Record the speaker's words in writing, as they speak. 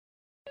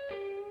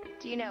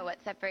Do you know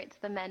what separates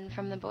the men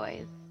from the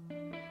boys?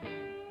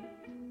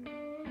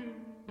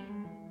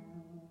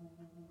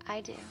 I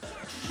do.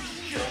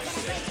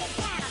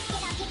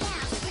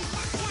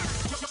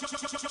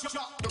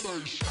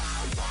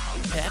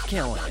 Pat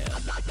Callahan,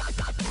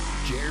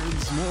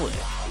 Jared Smollett.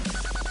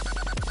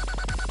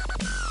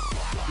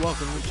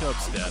 Welcome to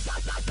Chubstep.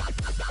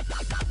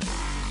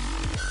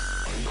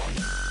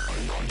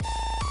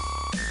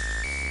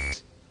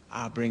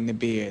 I'll bring the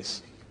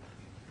beers.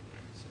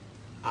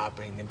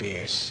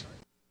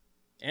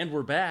 And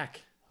we're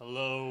back.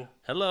 Hello.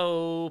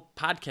 Hello,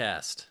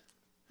 podcast.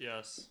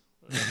 Yes.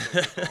 That's what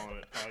we're calling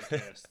it.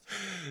 Podcast.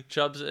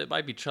 Chubs. It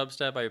might be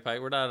Chubstep.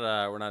 We're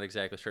not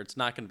exactly sure. It's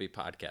not going to be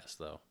podcast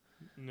though.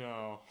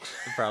 No.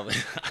 Probably.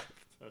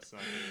 That's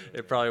not good.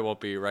 It probably won't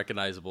be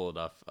recognizable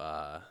enough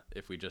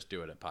if we just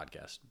do it at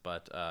podcast.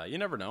 But you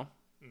never know.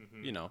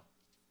 Mm-hmm. You know,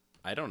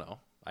 I don't know.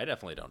 I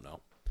definitely don't know.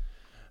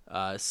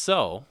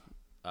 So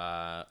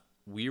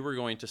we were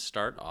going to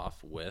start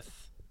off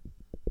with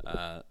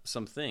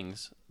some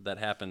things that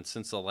happened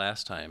since the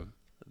last time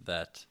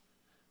that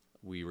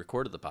we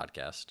recorded the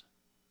podcast.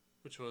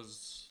 Which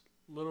was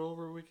a little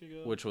over a week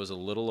ago? Which was a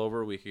little over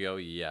a week ago,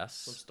 yes.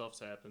 Some stuff's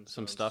happened.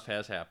 Some stuff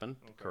has happened,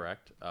 Okay.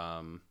 correct.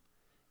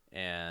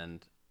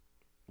 And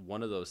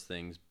one of those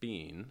things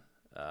being,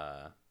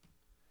 I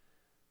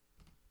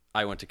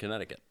went to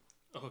Connecticut.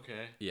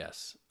 Okay.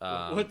 Yes.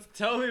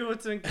 Tell me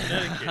what's in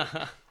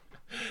Connecticut.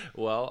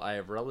 Well, I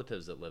have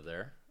relatives that live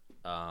there.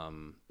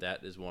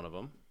 That is one of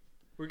them.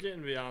 We're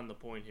getting beyond the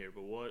point here,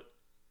 but what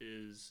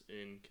is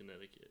in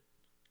Connecticut?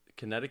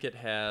 Connecticut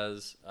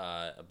has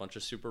a bunch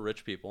of super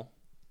rich people.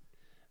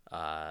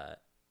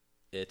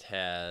 It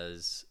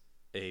has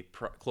a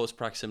close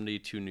proximity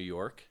to New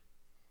York.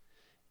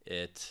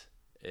 It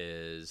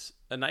is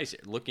a nice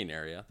looking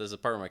area. There's a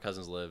part where my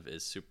cousins live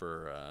is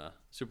super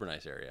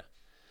nice area.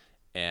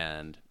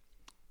 And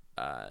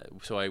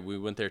so we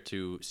went there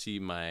to see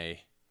my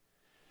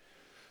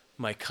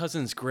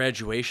cousin's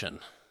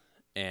graduation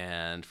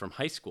and from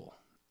high school,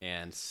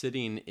 and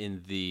sitting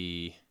in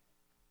the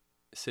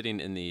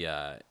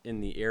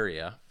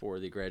area for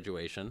the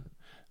graduation,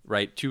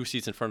 right 2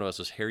 seats in front of us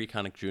was Harry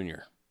Connick Jr. You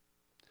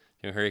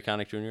know who Harry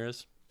Connick Jr.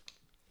 is?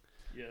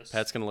 Yes.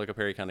 Pat's going to look up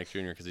Harry Connick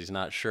Jr. because he's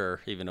not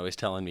sure, even though he's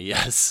telling me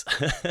yes.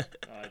 I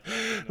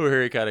Who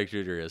Harry Connick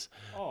Jr. is.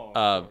 Oh,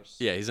 of course.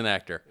 Yeah, he's an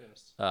actor.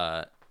 Yes.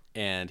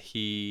 And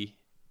he...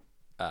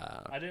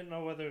 I didn't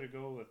know whether to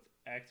go with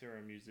actor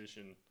or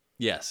musician.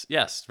 Yes,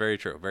 very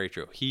true, very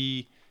true.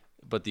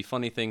 But the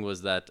funny thing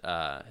was that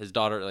his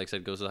daughter, like I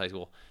said, goes to high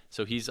school.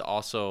 So he's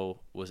also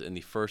was in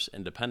the first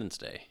Independence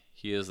Day.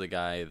 He is the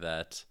guy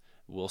that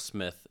Will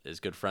Smith is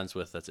good friends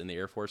with that's in the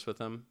Air Force with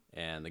him.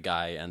 And the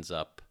guy ends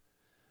up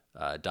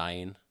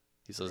dying.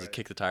 He says, Right.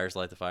 kick the tires,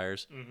 light the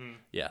fires. Mm-hmm.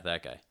 Yeah,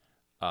 that guy.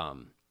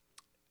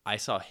 I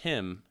saw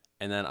him,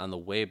 and then on the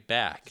way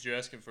back... Did you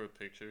ask him for a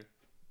picture?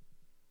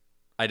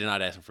 I did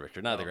not ask him for a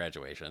picture. Not at the No.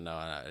 graduation. No,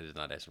 I did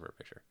not ask him for a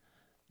picture.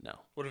 No.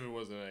 What if it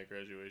wasn't at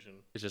graduation?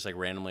 It's just like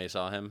randomly I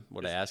saw him.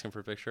 Would I ask him for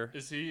a picture?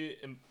 Is he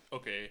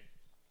okay?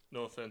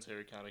 No offense,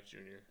 Harry Connick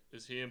Jr.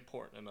 Is he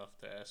important enough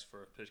to ask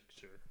for a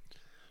picture?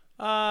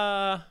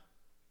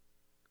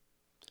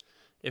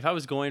 If I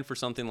was going for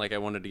something like I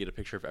wanted to get a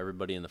picture of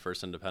everybody in the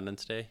first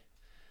Independence Day,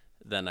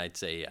 then I'd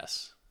say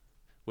yes,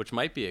 which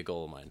might be a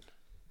goal of mine.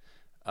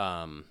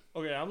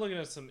 Okay, I'm looking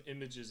at some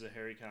images of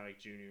Harry Connick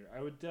Jr.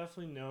 I would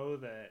definitely know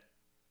that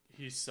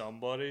he's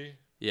somebody.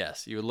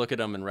 Yes, you would look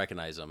at him and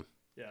recognize him.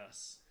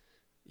 Yes.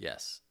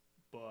 Yes.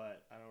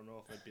 But I don't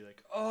know if I'd be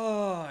like,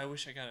 oh, I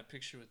wish I got a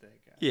picture with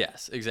that guy.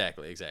 Yes,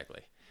 exactly.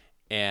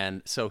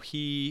 And so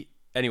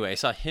anyway, I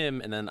saw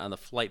him, and then on the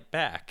flight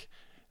back,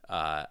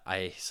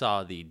 I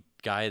saw the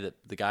guy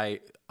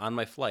on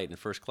my flight in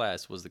first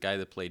class was the guy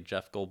that played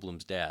Jeff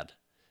Goldblum's dad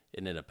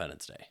in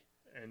Independence Day.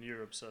 And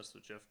you're obsessed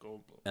with Jeff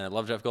Goldblum. And I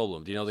love Jeff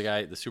Goldblum. Do you know the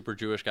guy, the super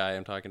Jewish guy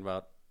I'm talking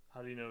about?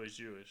 How do you know he's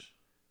Jewish?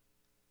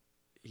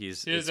 He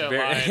has It's that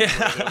very, line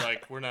where they're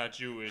like, we're not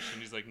Jewish,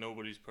 and he's like,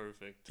 nobody's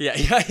perfect.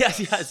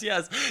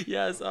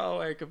 Yes.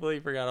 Oh, I completely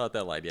forgot about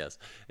that line. Yes,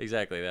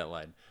 exactly that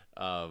line.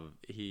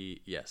 He's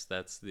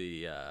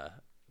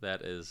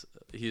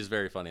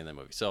very funny in that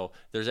movie. So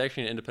there's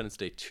actually an Independence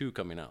Day 2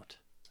 coming out.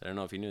 I don't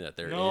know if you knew that.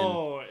 They're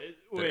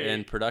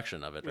in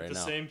production of it with right the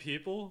now. same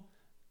people?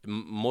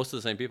 Most of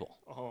the same people.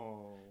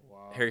 Oh,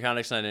 wow. Harry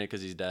Connick's not in it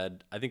because he's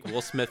dead. I think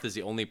Will Smith is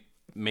the only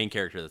main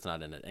character that's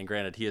not in it. And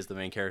granted, he is the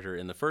main character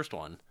in the first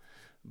one.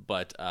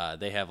 But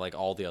they have like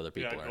all the other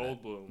people are in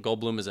it.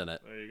 Goldblum is in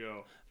it. There you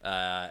go.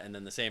 And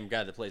then the same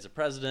guy that plays the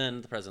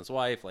president's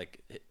wife, like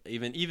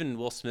even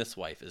Will Smith's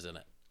wife is in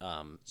it.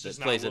 It's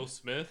just not Will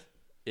Smith?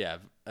 Yeah,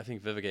 I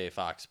think Vivica A.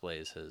 Fox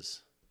plays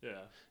his. Yeah.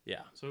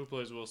 Yeah. So who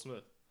plays Will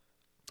Smith?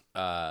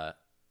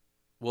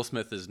 Will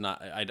Smith is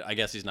not. I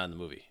guess he's not in the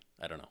movie.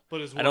 I don't know.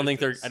 But his I don't think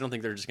wife they're. I don't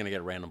think they're just gonna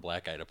get a random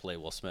black guy to play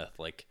Will Smith.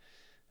 Like,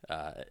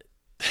 and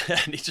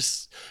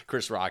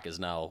Chris Rock is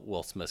now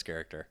Will Smith's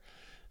character.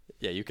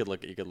 Yeah, you could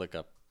look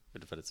up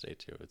Independence Day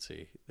 2 and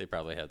see. They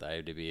probably have the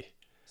IMDb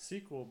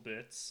sequel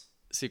bits.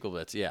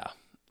 Yeah.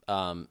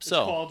 It's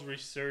called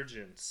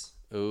Resurgence.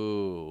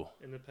 Ooh.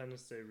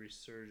 Independence Day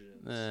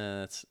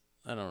Resurgence.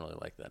 I don't really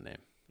like that name.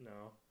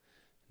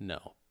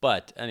 No.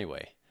 But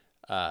anyway,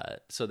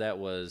 so that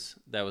was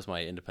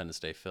my Independence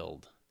Day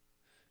filled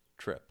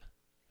trip.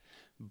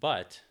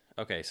 But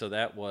okay, so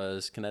that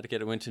was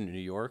Connecticut. I went to New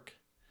York.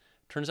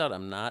 Turns out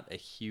I'm not a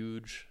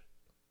huge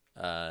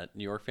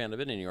New York fan. I've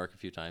been in New York a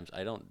few times.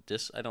 I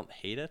don't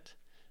hate it,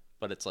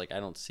 but it's like I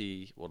don't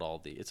see what all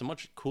the. It's a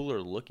much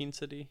cooler looking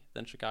city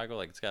than Chicago.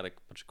 Like it's got a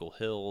bunch of cool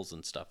hills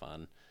and stuff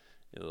on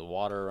the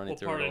water running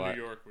through it a lot. What part of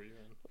New York were you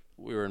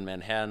in? We were in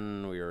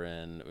Manhattan. We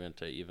went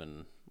to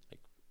even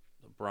like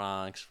the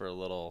Bronx for a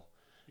little.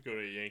 You go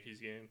to a Yankees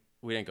game?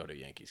 We didn't go to a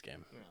Yankees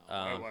game.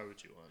 No, why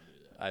would you want to do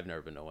that? I've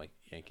never been to a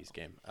Yankees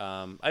game.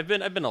 I've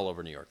been all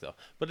over New York though,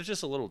 but it's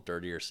just a little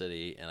dirtier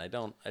city, and I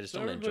just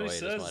don't enjoy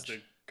it as much.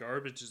 The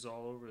garbage is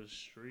all over the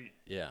street.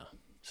 Yeah,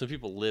 some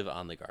people live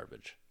on the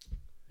garbage.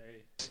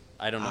 Hey,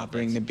 I don't know. I'll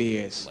bring the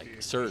beers.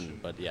 Like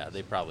certain, but yeah,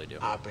 they probably do.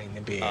 I'll bring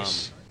the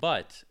beers.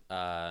 But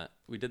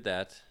we did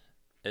that.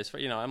 As for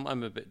I'm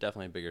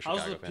definitely a bigger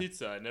Chicago fan. how's the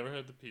pizza? I never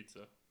had the pizza.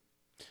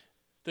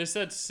 They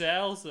said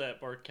Sal's at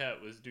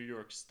Barquette was New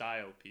York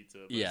style pizza.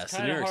 But yes, it's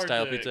New York hard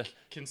style to pizza.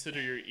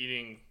 Consider you're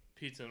eating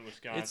pizza in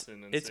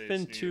Wisconsin. It's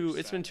been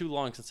too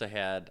long since I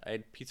had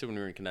pizza when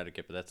we were in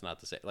Connecticut, but that's not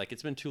the same. Like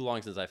it's been too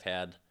long since I've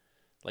had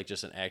like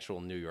just an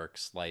actual New York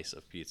slice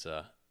of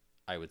pizza.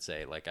 I would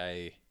say like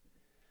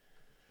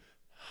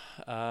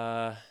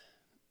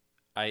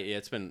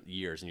it's been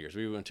years and years.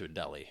 We went to a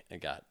deli and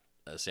got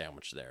a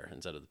sandwich there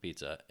instead of the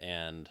pizza,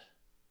 and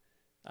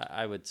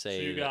I would say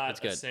so you got it's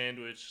good. A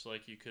sandwich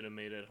like you could have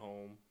made at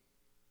home.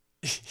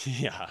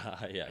 yeah,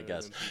 I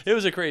guess it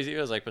was like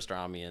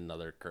pastrami and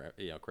other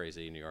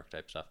crazy New York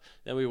type stuff.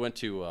 Then we went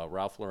to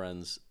Ralph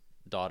Lauren's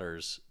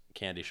daughter's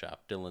candy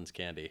shop, Dylan's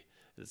Candy.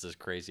 It's this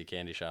crazy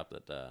candy shop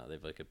that they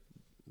have like a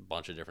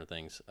bunch of different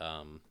things.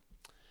 And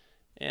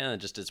I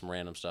just did some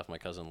random stuff. My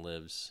cousin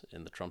lives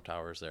in the Trump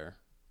Towers there,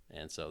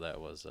 and so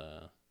that was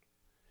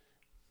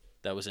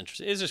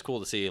interesting. It's just cool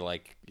to see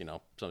like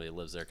somebody who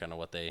lives there, kind of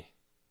what they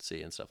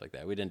see and stuff like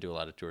that. We didn't do a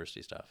lot of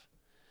touristy stuff.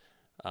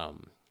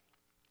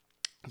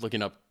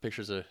 Looking up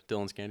pictures of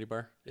Dylan's Candy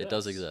Bar, it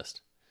does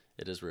exist.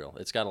 It is real.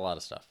 It's got a lot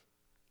of stuff.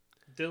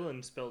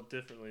 Dylan spelled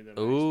differently than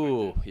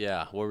Ooh, I expected.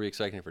 yeah. What were we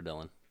expecting for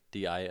Dylan?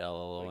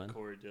 Dillon. Like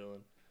Corey Dillon.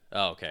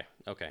 Oh, okay.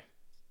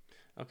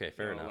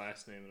 Fair enough.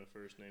 Last name and a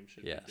first name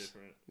should be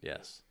different.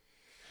 Yes.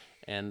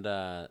 And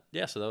so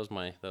that was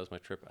my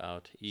trip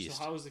out east.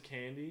 So how was the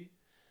candy?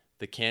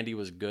 The candy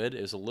was good.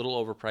 It was a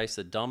little overpriced.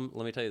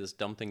 Let me tell you this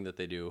dumb thing that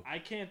they do. I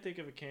can't think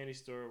of a candy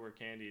store where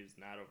candy is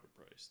not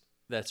overpriced.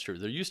 That's true.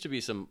 There used to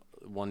be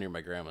one near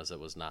my grandma's that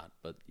was not,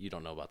 but you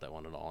don't know about that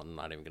one at all. I'm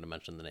not even going to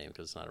mention the name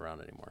because it's not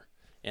around anymore.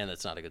 And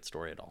that's not a good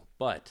story at all.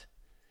 But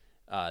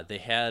they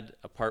had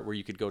a part where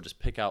you could go just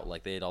pick out,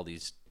 like they had all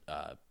these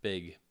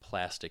big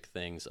plastic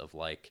things of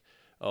like,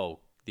 oh,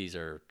 these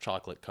are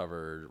chocolate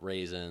covered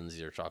raisins,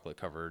 these are chocolate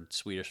covered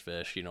Swedish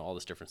fish, all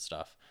this different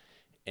stuff.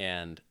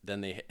 And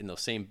then they in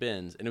those same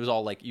bins, and it was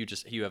all like you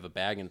have a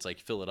bag and it's like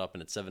fill it up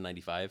and it's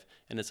 $7.95.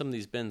 And then some of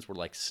these bins were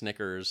like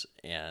Snickers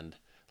and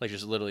like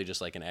just literally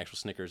just like an actual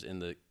Snickers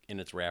in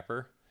its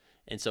wrapper.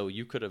 And so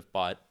you could have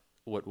bought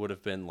what would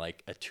have been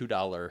like a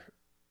 $2.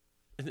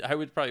 I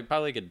would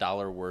probably like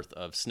 $1 worth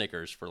of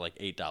Snickers for like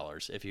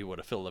 $8 if you would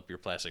have filled up your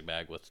plastic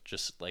bag with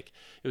just like,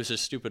 it was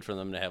just stupid for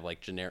them to have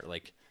like generic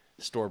like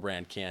store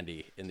brand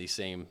candy in the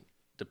same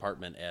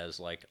department as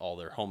like all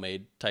their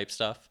homemade type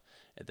stuff,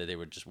 and that they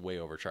would just way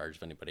overcharge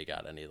if anybody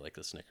got any like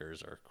the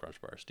Snickers or Crunch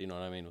Bars. Do you know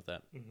what I mean with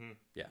that? Mm-hmm.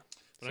 Yeah.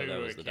 When I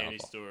go to a candy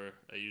store,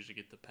 I usually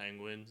get the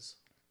Penguins.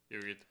 You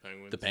ever get the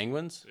Penguins? The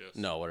Penguins? Yes.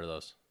 No, what are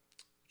those?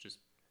 Just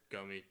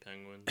gummy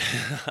penguins.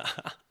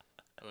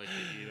 I like to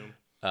eat them.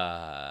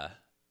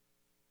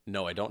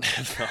 No, I don't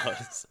have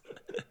those.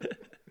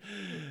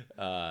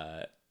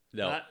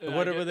 No.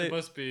 Whatever they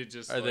must be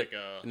just like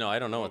a. No, I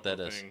don't know what that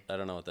is. I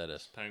don't know what that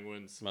is.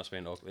 Penguins. Must be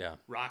an Oakland. Yeah.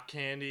 Rock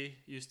candy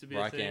used to be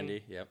rock a thing.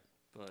 candy. Yep.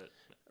 But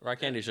rock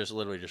candy is just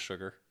literally just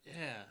sugar.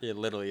 Yeah. It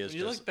literally is. When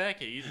you look back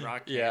at eating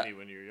rock candy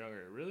when you were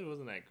younger, it really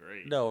wasn't that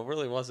great. No, it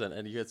really wasn't,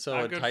 and you get so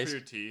not enticed.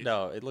 Good for your teeth.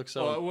 No, it looks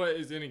so. Well, what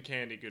is any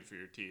candy good for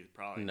your teeth?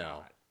 Probably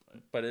not.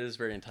 But it is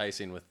very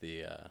enticing with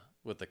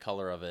the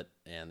color of it,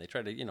 and they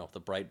try to the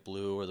bright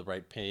blue or the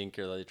bright pink,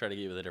 or they try to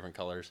get you with the different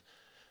colors.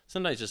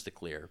 Sometimes just the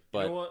clear.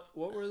 But you know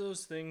what were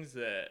those things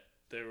that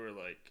they were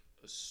like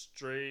a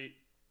straight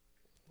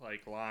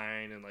like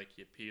line and like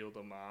you peeled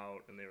them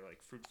out and they were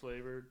like fruit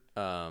flavored?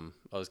 I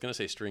was gonna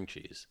say string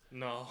cheese.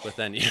 No. But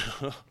then you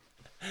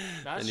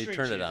Not then you string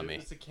turned cheese. it on me.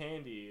 It's a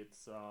candy.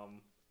 It's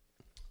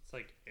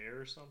like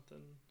air or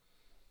something.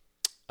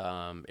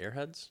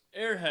 Airheads?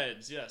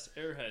 Airheads, yes,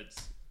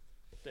 Airheads.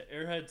 The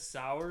Airhead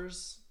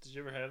sours. Did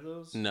you ever have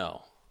those?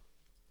 No.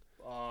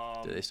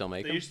 Do they still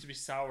make them? They used to be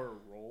sour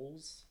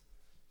rolls.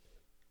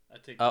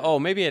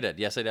 Maybe I did.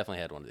 Yes, I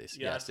definitely had one of these.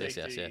 Yes.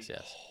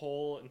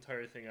 Whole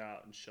entire thing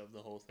out and shove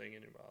the whole thing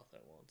in your mouth at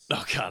once.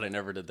 Oh God, I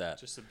never did that.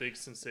 Just a big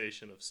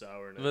sensation of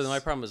sourness. But my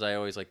problem is I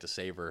always like to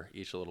savor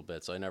each a little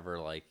bit, so I never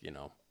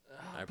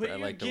But I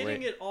you're like to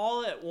getting wait. it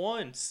all at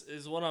once,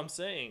 is what I'm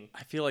saying.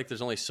 I feel like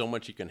there's only so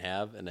much you can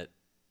have, and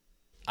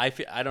I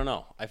don't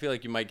know. I feel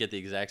like you might get the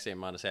exact same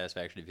amount of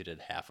satisfaction if you did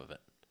half of it.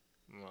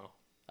 No.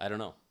 I don't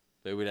know.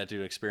 Maybe we'd have to do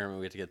an experiment.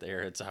 We have to get the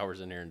Airhead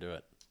Sours in here and do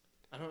it.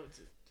 I don't.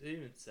 Do they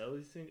even sell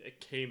these things at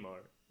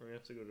Kmart? We're gonna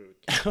have to go to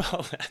a Kmart.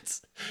 Well,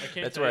 I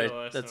can't that's tell you where the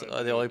last that's time I've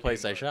been the to only a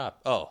place I Kmart.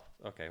 shop. Oh,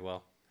 okay.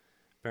 Well,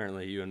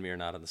 apparently you and me are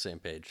not on the same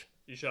page.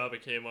 You shop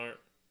at Kmart?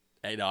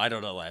 Hey, no, I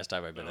don't know the last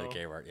time I've been to No? the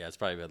Kmart. Yeah, it's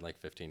probably been like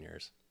 15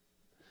 years.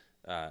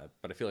 But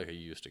I feel like I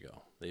used to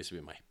go. They used to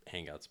be my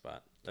hangout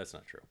spot. That's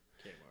not true.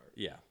 Kmart.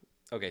 Yeah.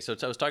 Okay, so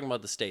I was talking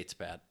about the states,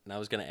 Pat, and I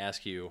was going to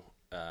ask you.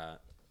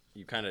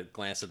 You kind of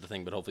glanced at the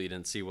thing, but hopefully you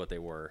didn't see what they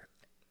were.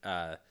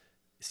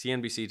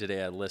 CNBC today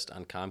had a list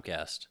on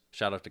Comcast.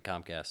 Shout out to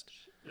Comcast.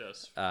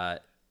 Yes.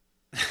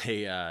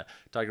 They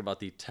talked about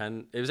the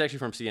 10. It was actually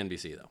from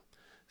CNBC though.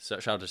 So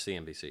shout out to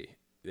CNBC.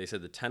 They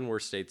said the 10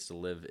 worst states to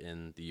live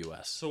in the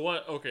U.S. So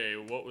what? Okay,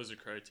 what was the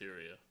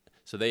criteria?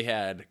 So they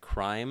had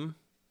crime,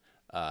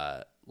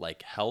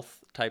 like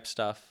health type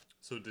stuff,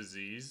 So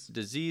disease,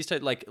 disease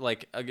type,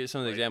 like I'll give some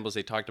of the examples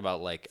they talked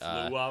about, like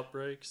flu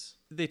outbreaks.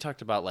 they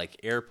talked about like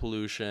air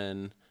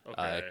pollution,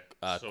 Okay,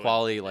 so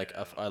quality, yeah. like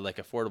like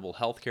affordable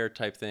healthcare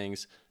type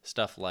things,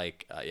 stuff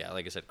like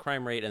like I said,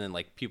 crime rate, and then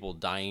like people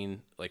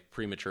dying like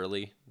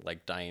prematurely,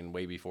 like dying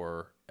way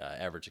before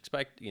average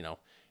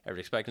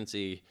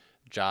expectancy,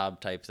 job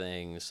type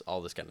things,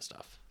 all this kind of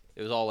stuff.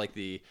 It was all like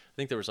I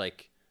think there was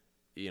like,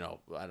 I don't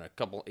know, a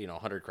couple,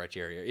 100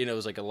 criteria. It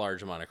was like a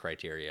large amount of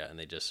criteria, and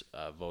they just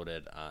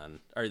voted on,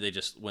 or they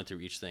just went through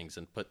each things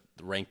and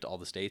ranked all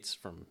the states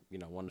from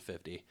 1 to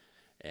 50,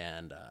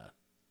 and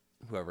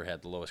whoever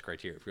had the lowest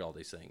criteria for all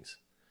these things.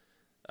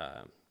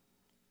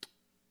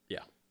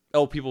 Yeah.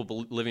 Oh,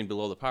 people living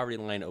below the poverty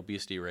line,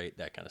 obesity rate,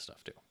 that kind of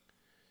stuff too.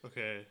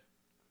 Okay,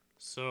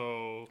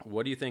 so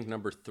What do you think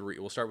number 3?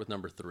 We'll start with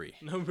number 3.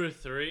 number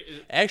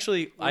 3.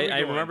 Actually, Where are we I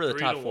going, remember the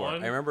 3 top to 4.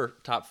 1? I remember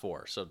top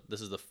 4. So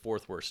this is the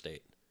 4th worst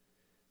state.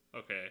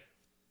 Okay.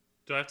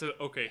 Do I have to?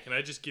 Okay, can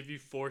I just give you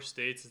 4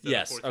 states? Instead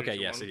Yes. Of 4, 3, Okay.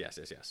 2, Yes.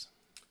 1? Yes.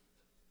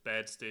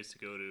 Bad states to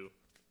go to.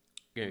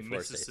 Give me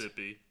 4 states.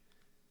 Mississippi.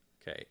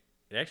 Okay.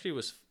 It actually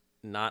was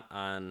not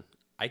on.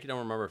 I don't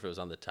remember if it was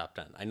on the top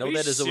 10. I know Are you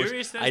that is the worst.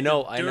 serious? That's I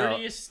know. the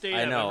dirtiest state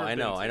I've ever been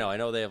to. I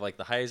know. They have like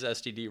the highest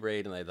STD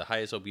rate and they have the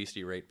highest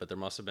obesity rate, but there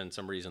must have been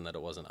some reason that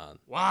it wasn't on.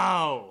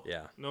 Wow.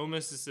 Yeah. No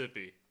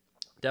Mississippi.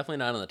 Definitely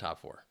not in the top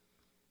 4.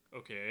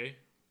 Okay.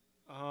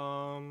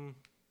 Man,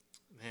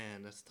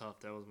 that's tough.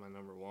 That was my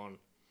number 1.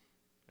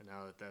 And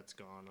now that that's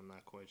gone, I'm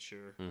not quite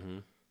sure. Mm-hmm.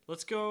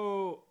 Let's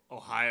go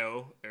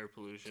Ohio, air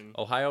pollution.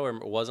 Ohio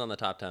was on the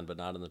top 10, but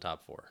not in the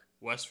top 4.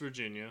 West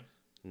Virginia.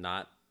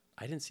 Not.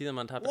 I didn't see them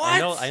on top. What?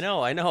 I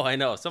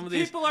know. Some of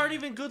these. People aren't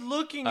even good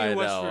looking I in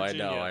West know.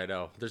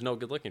 Virginia. There's no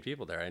good-looking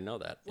people there. I know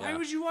that. Why yeah.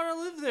 would you want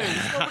to live there?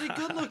 There's nobody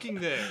good looking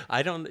there.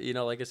 I don't.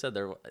 Like I said,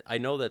 I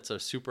know that's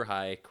a super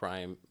high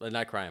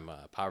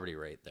poverty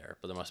rate there,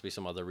 but there must be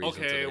some other reasons.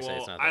 Okay, that they say well,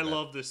 it's not that I bad.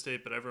 love this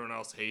state, but everyone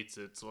else hates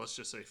it, so let's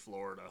just say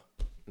Florida.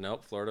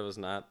 Nope, Florida was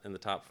not in the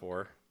top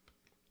 4.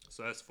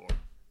 So that's 4.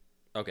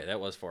 Okay, that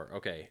was 4.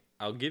 Okay,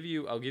 I'll give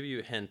you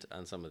a hint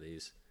on some of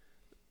these.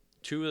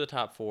 2 of the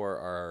top 4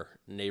 are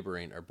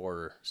neighboring or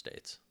border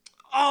states.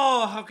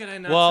 Oh, how could I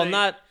not Well,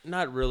 say...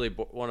 not really.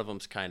 One of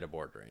them's kind of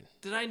bordering.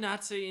 Did I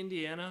not say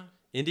Indiana?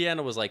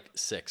 Indiana was like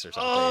 6 or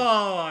something.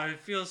 Oh, I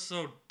feel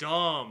so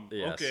dumb.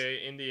 Yes.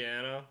 Okay,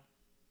 Indiana.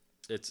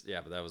 But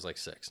that was like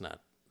 6. Not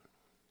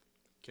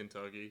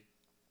Kentucky.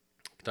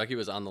 Kentucky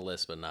was on the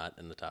list, but not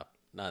in the top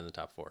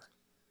 4.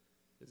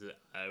 Is it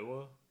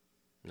Iowa?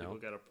 No. People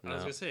got No. I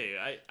was going to say,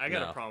 I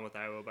got No. a problem with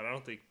Iowa, but I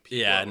don't think people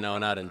Yeah, have a no,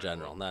 problem not with in Iowa.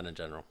 general. Not in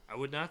general. I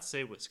would not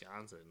say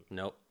Wisconsin.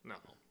 Nope. No,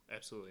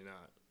 absolutely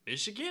not.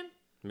 Michigan?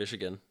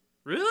 Michigan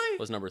Really?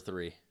 was number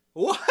 3.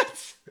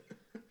 What?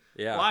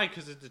 Yeah. Why?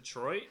 Because of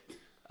Detroit?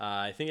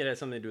 I think it had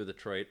something to do with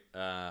Detroit.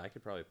 I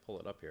could probably pull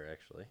it up here,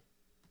 actually.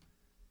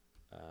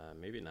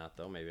 Maybe not,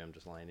 though. Maybe I'm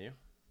just lying to you.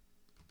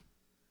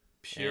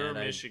 Pure And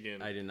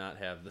Michigan. I did not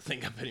have the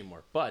thing up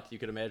anymore. But you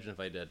could imagine if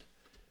I did.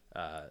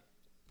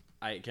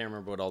 I can't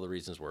remember what all the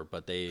reasons were,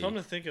 but they... Come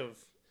to think of,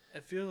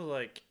 I feel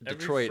like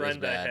Detroit every is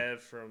friend bad. I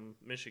have from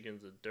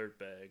Michigan's a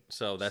dirtbag.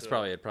 So that's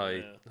probably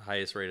the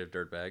highest rate of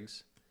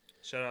dirtbags.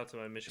 Shout out to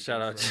my Michigan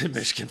Shout out to friends.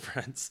 Michigan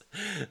friends.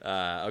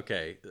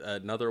 Okay,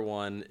 another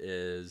one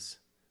is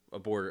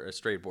a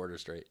straight border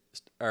state.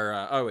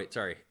 Oh wait,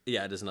 sorry.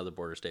 Yeah, it is another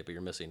border state, but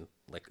you're missing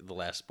like the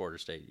last border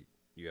state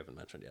you haven't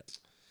mentioned yet.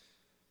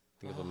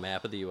 Think of a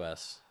map of the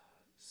U.S.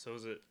 So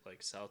is it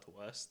like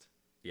Southwest?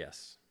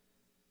 Yes.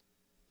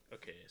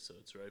 Okay, so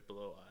it's right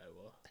below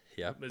Iowa.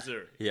 Yep.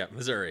 Missouri. Yeah,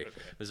 Missouri.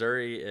 Okay.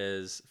 Missouri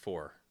is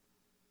 4.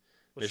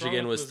 What's wrong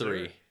Michigan with was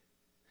Missouri? 3.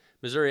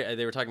 Missouri,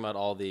 they were talking about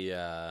all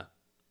the.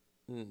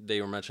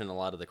 They were mentioning a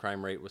lot of the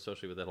crime rate,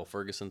 especially with that whole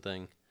Ferguson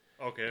thing.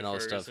 Okay, and all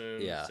this Ferguson,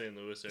 stuff. Yeah. St.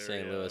 Louis area.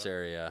 St. Louis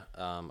area.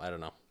 I don't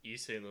know.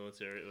 East St. Louis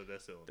area. Oh,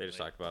 that's the only They just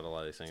thing. talked about a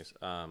lot of these things.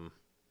 God,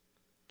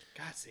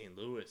 St.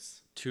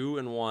 Louis. 2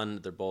 and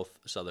 1, they're both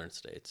southern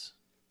states.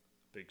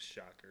 Big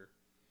shocker.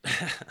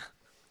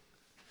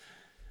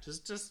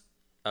 just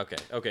Okay.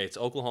 It's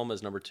Oklahoma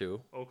is number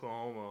 2.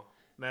 Oklahoma.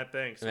 Matt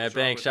Banks. Matt What's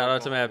wrong Banks. with Shout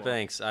out to Matt Oklahoma?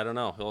 Banks. I don't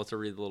know. He'll have to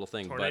read the little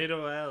thing.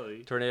 Tornado Alley.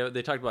 But tornado.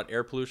 They talked about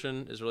air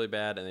pollution is really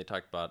bad, and they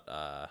talked about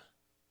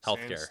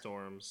healthcare.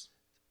 Sandstorms.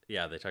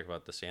 Yeah, they talked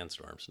about the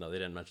sandstorms. No, they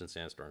didn't mention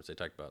sandstorms. They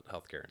talked about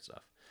healthcare and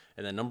stuff.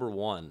 And then number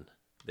 1,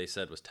 they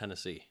said was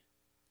Tennessee.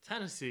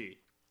 Tennessee.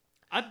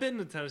 I've been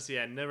to Tennessee.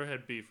 I never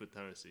had beef with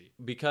Tennessee.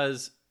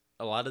 Because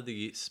a lot of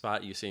the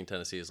spot you see in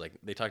Tennessee is like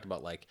they talked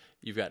about like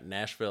you've got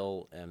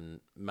Nashville and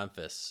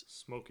Memphis,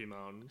 Smoky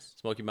Mountains.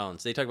 Smoky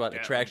Mountains. They talk about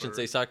attractions. Gatlinburg.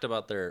 They talked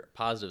about their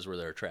positives were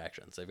their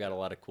attractions. They've got a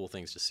lot of cool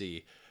things to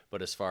see.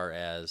 But as far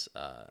as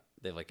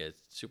they have like a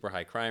super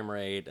high crime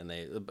rate, and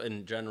they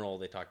in general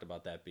they talked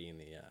about that being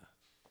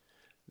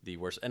the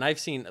worst. And I've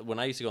seen when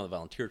I used to go on the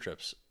volunteer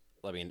trips.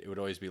 I mean, it would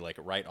always be like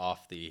right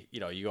off the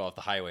you go off the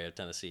highway of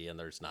Tennessee, and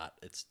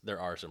there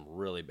are some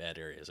really bad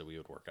areas that we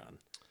would work on.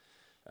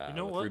 You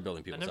know with what?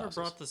 rebuilding I people's never houses.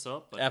 brought this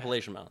up, but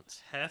Appalachian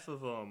Mountains. half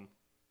of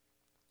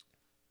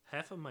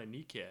my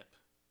kneecap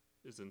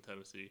is in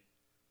Tennessee.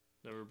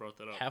 Never brought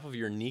that up. Half of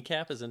your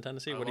kneecap is in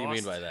Tennessee. I What do you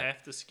mean by lost that?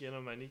 Half the skin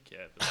on my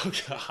kneecap. Oh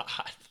God!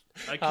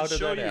 I How can did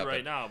show that you happen?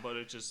 right now, but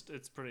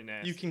it's pretty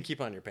nasty. You can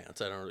keep on your pants.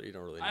 You don't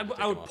really. Need I to take would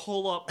them off.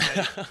 pull up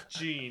my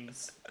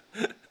jeans.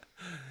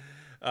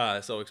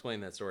 So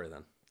explain that story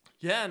then.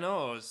 Yeah,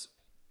 no, it was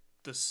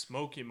the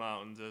Smoky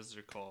Mountains, as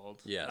they're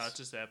called. Yes. Not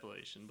just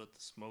Appalachian, but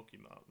the Smoky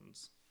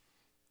Mountains.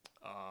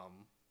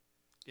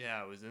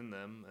 Yeah, I was in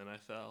them and I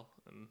fell.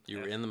 And You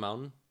were in the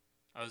mountain.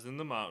 I was in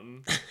the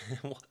mountain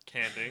What?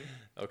 camping.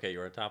 Okay, you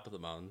were on top of the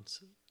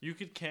mountains. You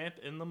could camp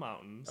in the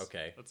mountains.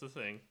 Okay. That's a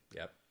thing.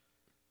 Yep.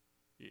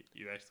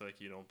 You act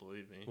like you don't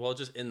believe me. Well,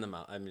 just in the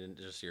mountain. I mean,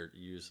 just you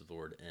use the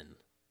word in.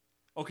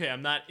 Okay,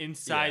 I'm not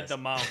inside Yes. the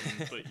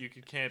mountain, but you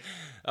could camp.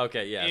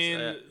 Okay. Yes. In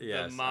yes.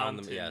 the on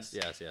mountains. Yes.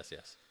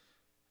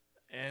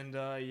 And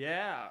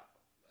yeah,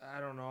 I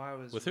don't know. I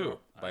was With who?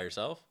 By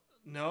yourself?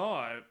 No,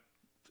 I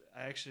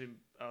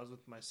was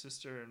with my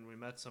sister and we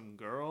met some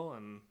girl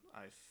and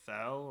I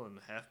fell and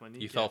half my knee.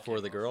 You fell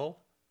for the girl?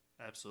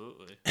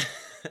 Absolutely.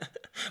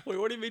 Wait,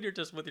 what do you mean you're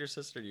just with your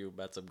sister? You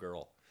met some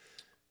girl?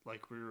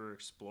 Like we were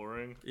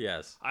exploring.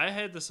 Yes. I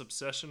had this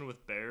obsession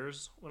with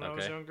bears when I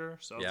was Okay. younger,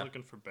 so I was Yeah.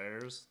 looking for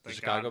bears. The Thank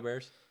Chicago God-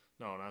 Bears?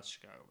 No, not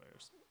Chicago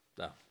bears.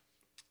 No.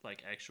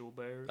 Like actual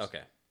bears.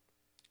 Okay.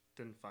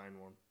 Didn't find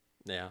one.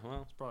 Yeah.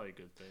 Well. It's probably a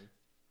good thing.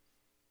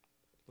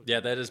 Yeah,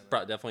 that is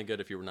definitely good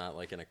if you were not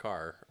like in a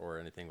car or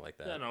anything like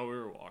that. Yeah, no, we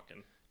were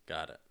walking.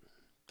 Got it.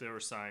 There were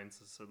signs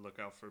that said "Look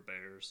out for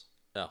bears."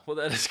 Oh, well,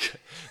 that is good.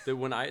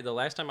 The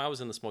last time I was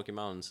in the Smoky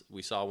Mountains,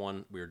 we saw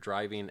one. We were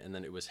driving, and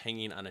then it was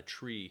hanging on a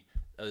tree.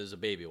 It was a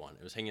baby one.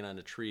 It was hanging on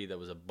a tree that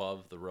was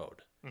above the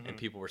road, and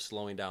people were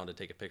slowing down to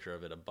take a picture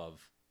of it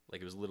above.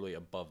 Like it was literally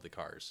above the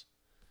cars,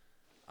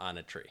 on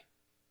a tree.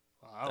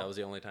 Wow. That was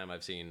the only time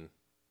I've seen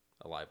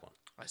a live one.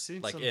 I've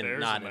seen like some in-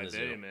 bears not in my in a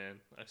day, zoo. man.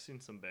 I've seen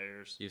some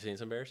bears. You've seen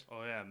some bears?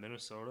 Oh yeah,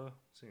 Minnesota.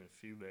 I've seen a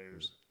few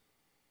bears.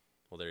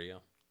 Well, there you go.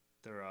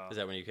 They're Is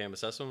that when you came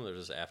obsessed with them, or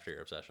was this after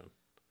your obsession?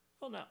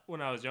 well, not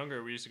when I was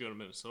younger. We used to go to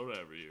Minnesota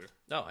every year,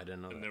 No, I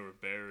didn't know and that. there were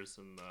bears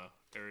in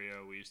the area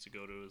we used to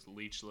go to. Is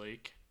Leech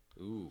Lake.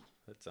 Ooh,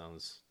 that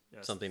sounds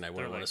Yes, something I they're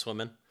wouldn't want like- to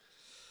swim in.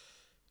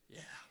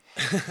 Yeah.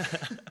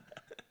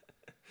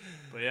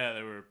 But yeah,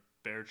 there were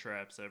bear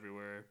traps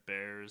everywhere.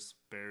 Bears.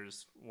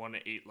 One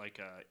ate like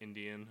a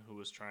Indian who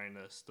was trying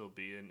to still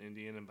be an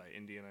Indian, and by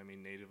Indian I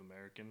mean Native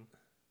American.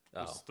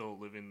 Was Oh, still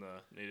living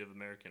the Native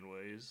American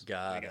ways.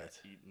 Got They got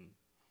it. eaten.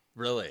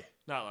 really?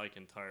 Not like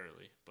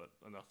entirely, but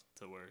enough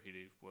to where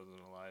he wasn't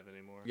alive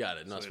anymore. Got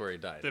it. And So that's they- where he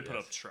died. They put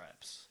yes. up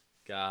traps.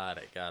 Got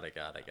it.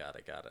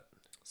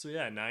 So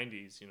yeah,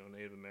 90s,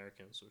 Native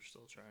Americans were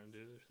still trying to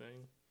do their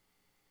thing.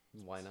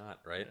 Why not,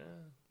 right? Yeah.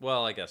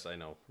 Well, I guess I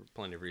know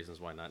plenty of reasons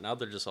why not. Now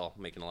they're just all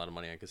making a lot of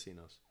money on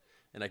casinos.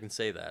 And I can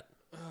say that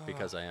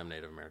because I am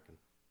Native American.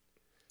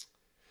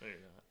 No, you're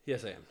not.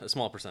 Yes, I am. A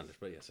small percentage,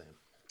 but yes,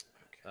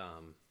 I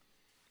am.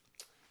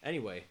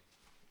 Anyway,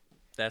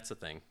 that's the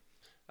thing.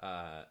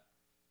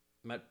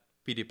 Met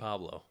P.D.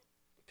 Pablo.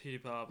 Petey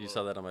Pablo. You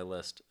saw that on my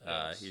list.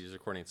 Yes. He was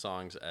recording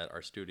songs at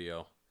our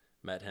studio.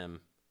 Met him.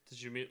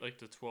 Did you meet like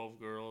the 12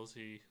 girls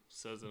he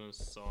says in his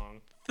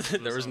song?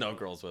 There was song no about?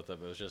 girls with him.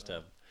 It was just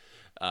him.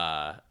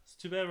 It's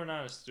too bad we're not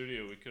in a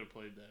studio. We could have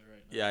played that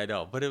right now. Yeah, I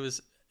know, but it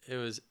was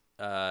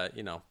that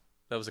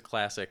was a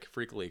classic.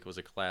 Freak Leak was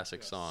a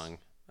classic Yes. song.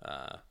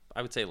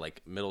 I would say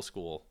like middle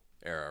school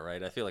era,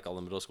 right? I feel like all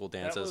the middle school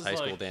dances, was high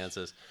school like-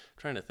 dances.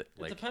 I'm trying to think,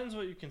 It like depends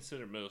what you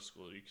consider middle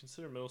school. Do you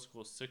consider middle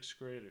school 6th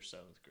grade or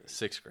 7th grade?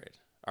 6th grade.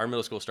 Our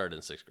middle school started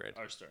in 6th grade.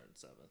 Ours started in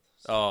 7th.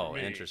 So Oh, for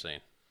me, interesting.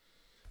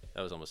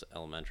 That was almost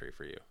elementary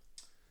for you.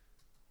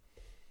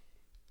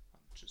 I'm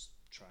just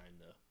trying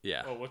to.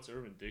 Yeah. Oh, what's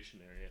Urban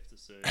Dictionary have to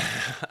say?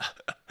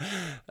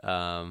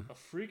 A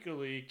freak a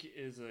leak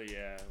is a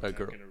we're A not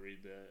girl. gonna read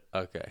that.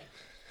 Okay.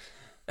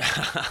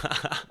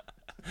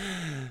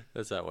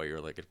 That's not what you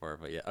were looking for,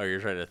 but yeah. Oh,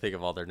 you're trying to think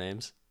of all their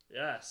names?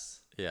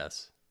 Yes.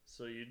 Yes.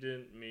 So you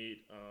didn't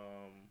meet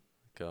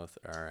All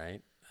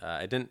right.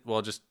 I didn't.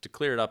 Well, just to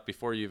clear it up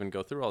before you even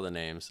go through all the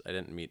names, I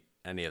didn't meet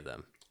any of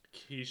them.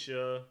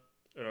 Keisha,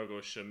 and I'll go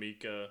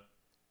Shamika,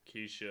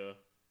 Keisha,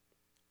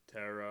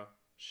 Tara,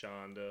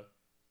 Shonda,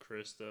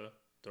 Krista,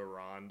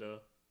 Doronda,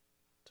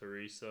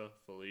 Teresa,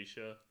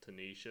 Felicia,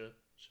 Tanisha,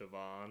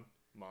 Siobhan,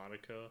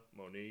 Monica,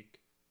 Monique,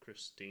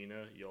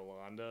 Christina,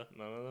 Yolanda.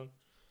 None of them.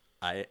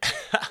 I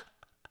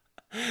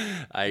He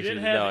actually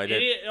didn't have no, I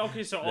didn't.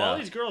 Okay, so all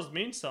these girls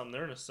mean something.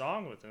 They're in a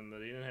song with him, but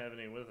he didn't have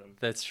any with him.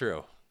 That's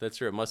true. That's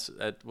true.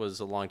 That was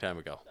a long time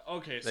ago.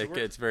 Okay, so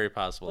It's very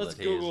possible let's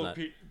that he is Google not.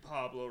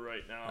 Pablo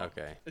right now.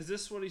 Okay. Is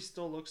this what he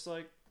still looks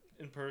like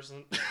in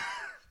person?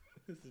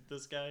 Is it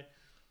this guy?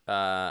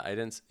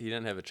 He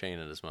didn't have a chain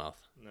in his mouth,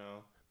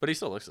 No. but he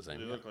still looks the Does same.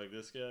 he look like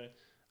this guy?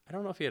 I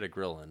don't know if he had a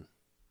grill in.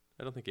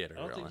 I don't think he had a I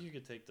don't grill think in. you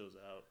could take those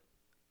out.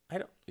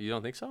 You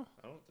don't think so?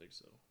 I don't think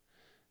so.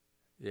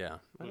 Yeah.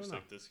 I Looks don't know.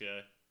 like this guy.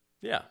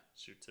 Yeah.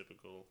 It's your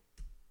typical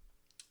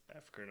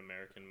African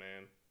American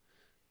man.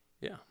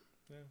 Yeah.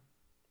 Yeah.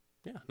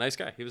 Yeah. Nice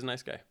guy. He was a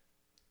nice guy.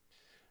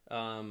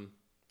 So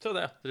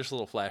just a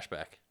little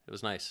flashback. It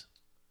was nice.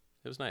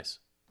 It was nice.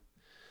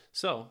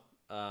 So,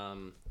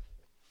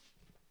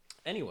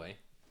 anyway,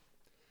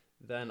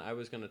 then I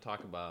was going to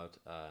talk about,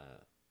 I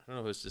don't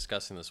know who I was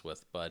discussing this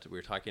with, but we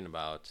were talking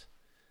about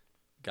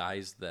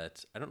guys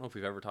that, I don't know if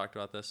we've ever talked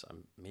about this,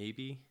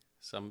 maybe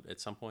at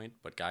some point,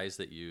 but guys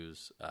that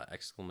use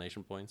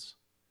exclamation points.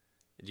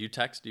 Do you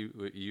text? Do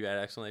you add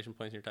exclamation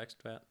points in your text,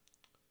 Pat?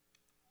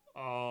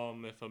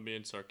 If I'm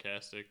being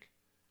sarcastic,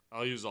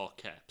 I'll use all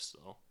caps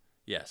though.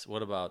 Yes.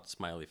 What about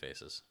smiley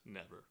faces?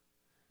 Never.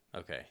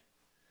 Okay.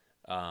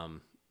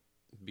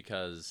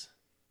 Because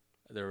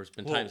there's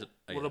been times.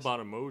 What about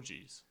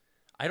emojis?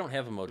 I don't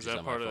have emojis Is that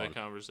on my part of phone. that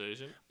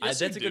conversation? That's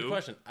you a good do.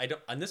 question. I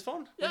don't on this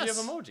phone. Yes. Do you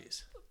have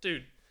emojis?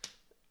 Dude.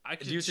 I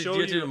can Do you show do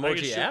you you have an I can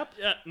emoji show- app?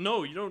 Yeah,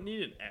 no, you don't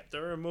need an app.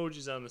 There are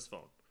emojis on this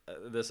phone.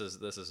 This is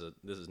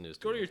news.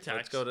 Go to me. your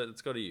text.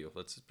 Let's go to you.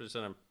 Let's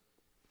present him.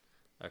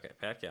 Okay,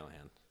 Pat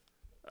Callahan.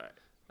 All right.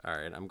 All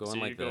right, I'm going So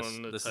like you're this.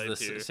 going to This type is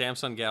the here.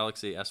 Samsung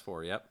Galaxy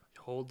S4. Yep.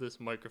 Hold this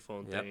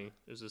microphone Yep. thing.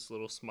 There's this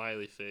little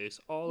smiley face.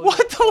 All What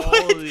of the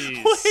all of wait?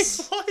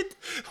 these.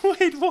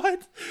 Wait,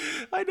 what?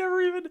 I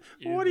never even.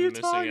 You've What are you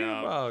been missing talking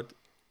out. about?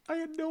 I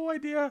had no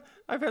idea.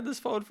 I've had this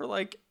phone for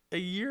like a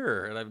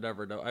year, and I've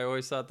never known. I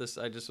always thought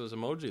I just was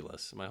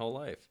emojiless my whole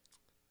life.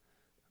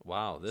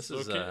 Wow, this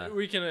is.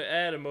 We can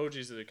add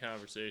emojis to the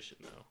conversation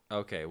now.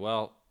 Okay,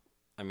 well,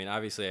 I mean,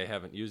 obviously I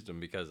haven't used them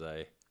because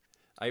I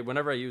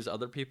whenever I use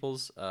other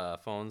people's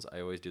phones,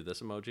 I always do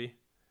this emoji.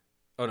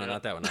 Oh no, Yeah.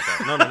 not that one, not that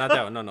one. No, not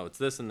that one. No, it's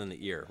this and then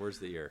the ear. Where's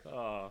the ear?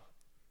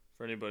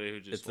 For anybody who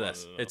just It's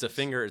this. wanted to It's a know.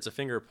 finger. It's a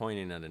finger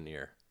pointing at an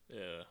ear.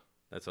 Yeah.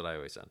 That's what I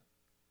always send.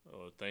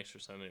 Oh, thanks for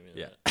sending me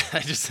Yeah, that. I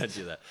just sent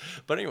you that.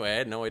 But anyway, I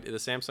had no idea. The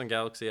Samsung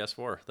Galaxy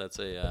S4. That's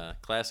a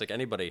classic.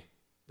 Anybody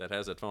that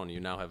has that phone, you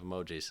now have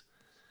emojis.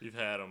 You've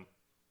had them.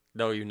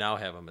 No, you now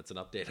have them. It's an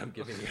update I'm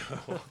giving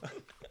you.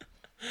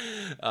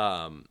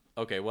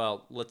 Okay,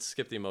 well, let's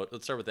skip the emoji.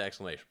 Let's start with the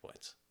exclamation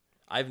points.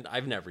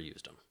 I've never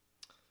used them.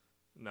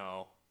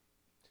 No.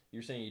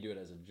 You're saying you do it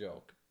as a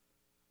joke,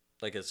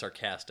 like a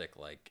sarcastic,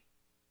 like.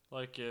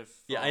 Like if.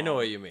 Yeah, I know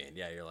what you mean.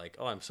 Yeah, you're like,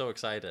 oh, I'm so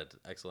excited!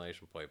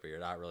 Exclamation point, but you're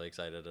not really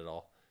excited at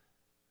all.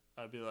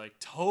 I'd be like,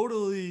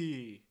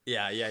 totally.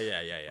 Yeah.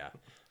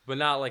 But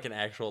not like an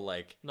actual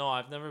like. No,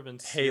 I've never been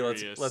Hey,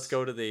 serious. let's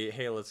go to the.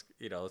 Hey, let's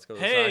go to the. Sox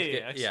Hey!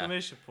 game.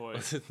 Exclamation point.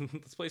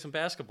 Let's play some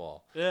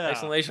basketball. Yeah.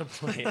 Exclamation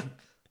point.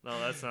 No,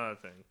 that's not a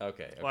thing.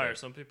 Okay. Why are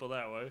some people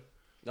that way?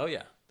 Oh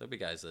yeah, there'll be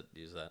guys that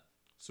use that.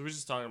 So we're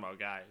just talking about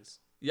guys.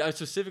 Yeah, I'm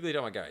specifically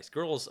talking about guys.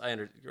 Girls, I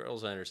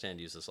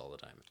understand use this all the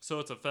time. So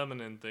it's a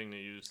feminine thing to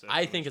use.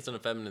 I think it's an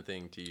effeminate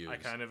thing to use. I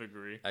kind of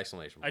agree.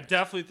 Exclamation I point.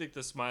 definitely think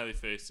the smiley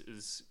face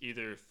is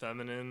either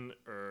feminine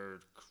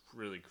or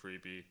really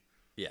creepy.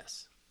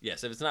 Yes.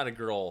 If it's not a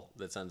girl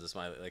that sends a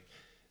smiley, like,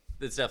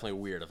 it's definitely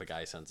weird if a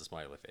guy sends a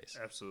smiley face.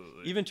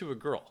 Absolutely. Even to a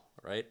girl,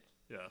 right?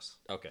 Yes.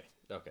 Okay.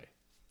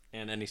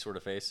 And any sort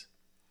of face.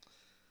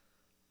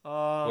 What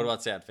What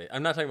about sad face?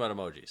 I'm not talking about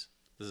emojis.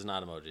 This is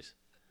not emojis.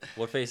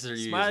 What faces are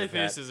you smiley using?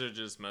 Pat? faces are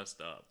just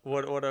messed up.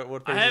 What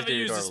faces I haven't do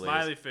you used a normally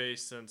smiley use?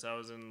 face since I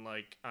was in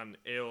like on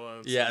AOL.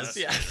 And Yes.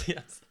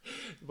 CS.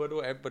 But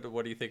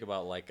what do you think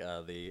about like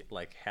the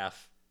like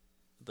half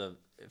the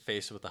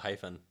face with the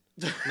hyphen?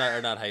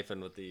 not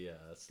hyphen with the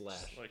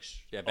slash. Like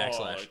Yeah,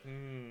 backslash.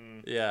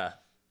 Yeah.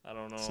 I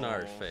don't know.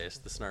 Snarf face.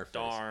 The snarf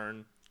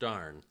face.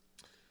 Darn.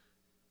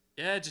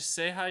 Yeah, just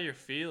say how you're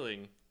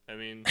feeling. I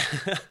mean,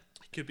 it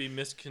could be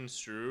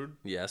misconstrued.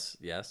 Yes.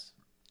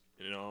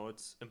 You know,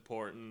 it's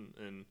important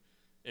in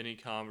any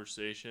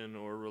conversation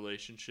or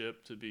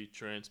relationship to be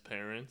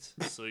transparent.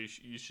 So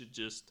you should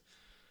just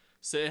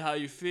say how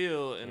you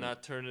feel and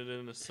not turn it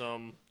into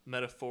some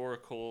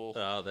metaphorical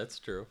Oh, that's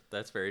true.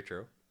 That's very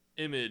true.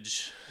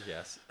 image,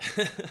 Yes.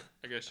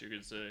 I guess you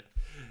could say.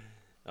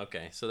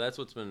 Okay, so that's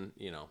what's been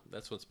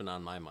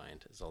on my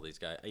mind is all these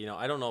guys.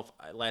 I don't know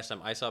if last time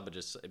I saw it, but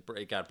just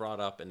it got brought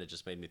up and it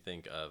just made me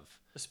think of.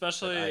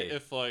 Especially But I-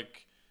 if,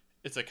 like,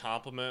 it's a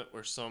compliment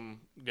where some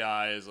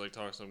guy is, like,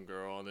 talking to some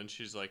girl, and then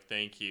she's like,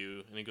 thank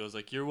you. And he goes,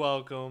 like, you're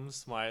welcome,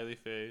 smiley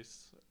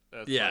face.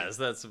 That's Yes,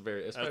 that's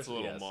very. that's a Especially,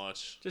 little yes.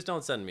 much. Just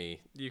don't send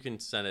me. You can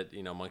send it,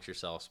 amongst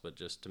yourselves, but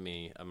just to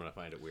me, I'm gonna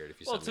find it weird if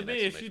you Well, send to me.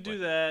 me, if you do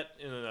that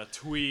in a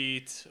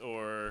tweet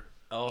or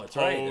oh, a it's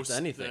right. It's post,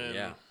 anything. then,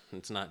 Yeah,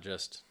 it's not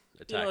just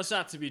a You know, text. it's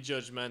not to be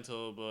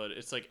judgmental, but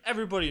it's like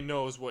everybody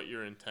knows what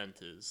your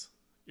intent is.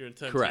 Your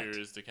intent Correct. here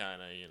is to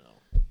kind of,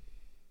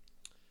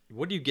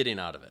 What are you getting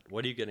out of it?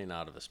 What are you getting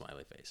out of a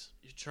smiley face?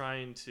 you're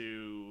trying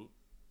to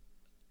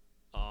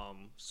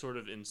sort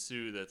of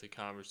ensue that the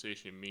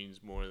conversation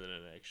means more than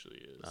it actually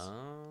is.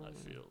 Oh, I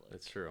feel like.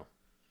 it's true.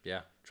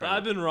 Yeah. But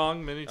I've been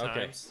wrong many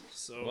Okay. times.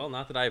 So Well,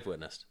 not that I've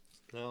witnessed.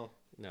 no,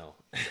 No.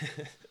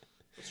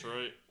 that's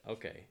right.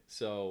 Okay,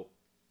 so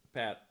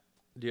Pat,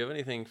 do you have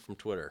anything from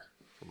Twitter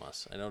from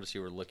us? I noticed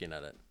you were looking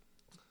at it.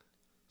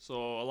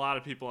 So a lot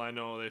of people I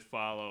know, they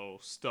follow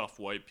stuff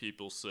white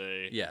people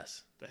say.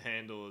 Yes. The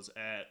handle is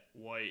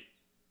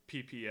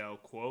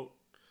 @whitePPL quote.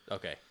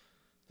 Okay.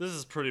 This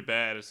is pretty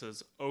bad. It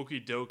says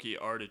okie dokie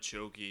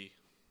artichoke.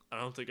 I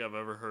don't think I've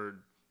ever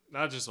heard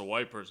not just a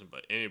white person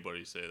but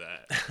anybody say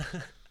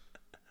that.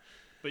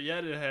 But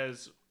yet it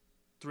has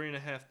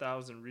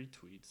 3,500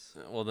 retweets.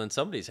 Well, then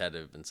somebody's had to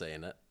have been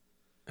saying it.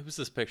 Who's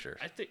this picture?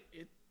 I think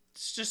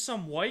it's just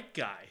some white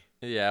guy.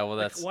 Yeah, well,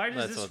 Like, that's why does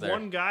that's this what they're-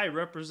 one guy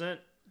represent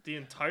the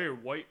entire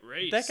white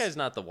race? That guy's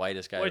not the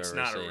whitest guy White's I've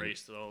ever not seen. a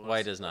race though.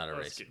 White is not a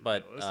let's race, get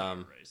but real. It's not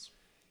a race.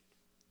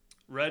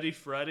 Ready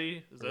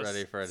Freddy? Is that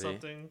Ready Freddy.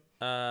 something?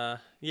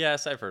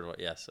 Yes, I've heard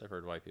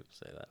white people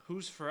say that.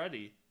 Who's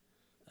Freddy?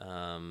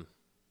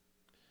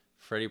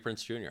 Freddie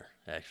Prinze Jr.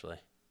 actually.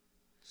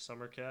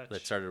 Summer Catch?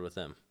 That started with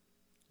him.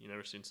 You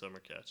never seen Summer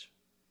Catch?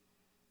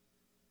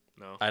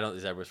 No. I don't.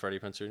 Is that with Freddie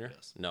Prinze Jr.?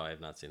 Yes. No, I have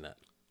not seen that.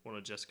 One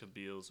of Jessica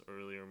Biel's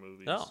earlier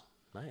movies. Oh,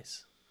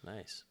 nice.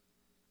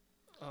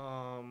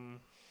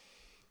 Um,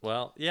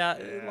 Well, yeah,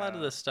 a lot of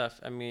Yeah. this stuff.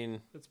 I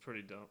mean, it's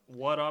pretty dumb.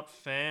 What up,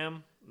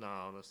 fam?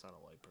 No, that's not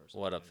a white person.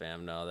 what up,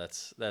 fam? No,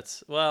 that's.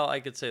 Well, I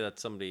could say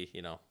that's somebody.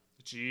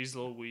 Jeez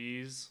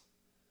Louise.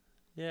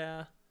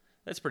 Yeah,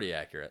 that's pretty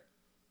accurate.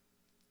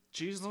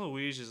 Jeez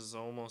Louise is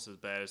almost as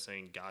bad as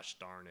saying gosh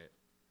darn it.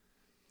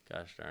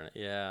 Gosh darn it.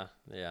 Yeah.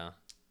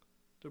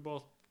 They're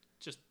both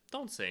just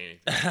don't say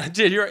anything.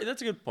 Dude, you're right.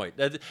 That's a good point.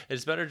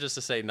 It's better just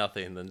to say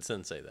nothing than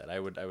say that. I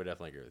would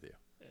definitely agree with you.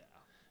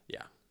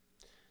 Yeah.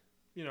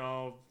 You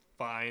know,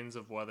 vines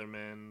of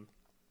weathermen,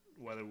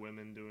 weather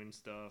women doing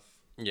stuff.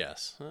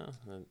 Yes.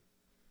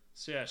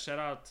 So yeah, shout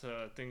out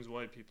to things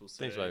white people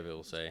say. Things white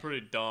people say.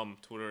 Pretty dumb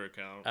Twitter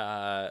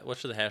account. What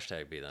should the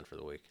hashtag be then for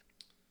the week?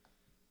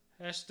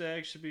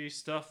 Hashtag should be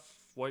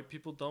stuff white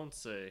people don't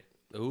say.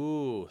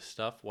 Ooh,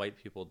 stuff white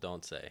people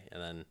don't say.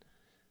 And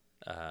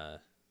then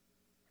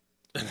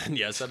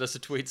yeah, send us a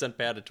tweet, send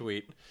Pat a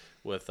tweet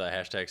with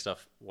hashtag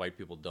stuff white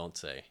people don't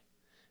say.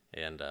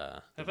 And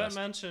Have I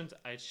mentioned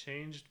I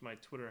changed my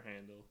Twitter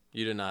handle?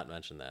 You did not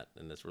mention that,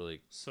 and it's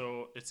really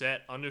So it's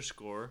at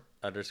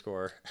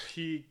 _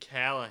 P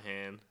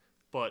Callahan,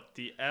 but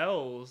the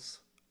L's,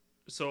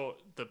 so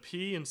the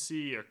P and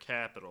C are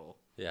capital,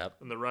 Yep.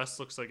 and the rest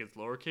looks like it's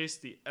lowercase.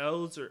 The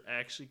L's are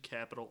actually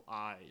capital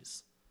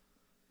I's.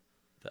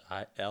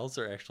 The L's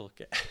are actual.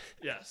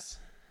 Yes.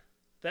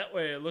 That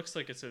way it looks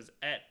like it says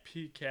at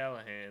P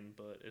Callahan,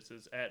 but it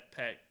says at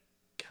Pat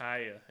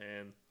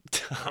Callahan.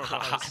 I don't know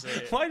how to say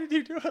it. Why did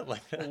you do it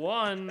like that?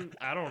 One,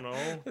 I don't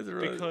know, That's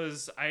really-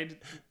 because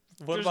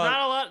What there's about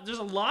not a lot. There's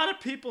a lot of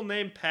people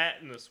named Pat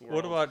in this world.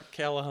 what about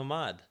Kala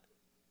Hamad?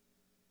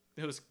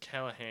 It was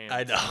Callahan.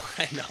 I know.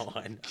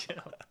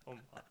 Oh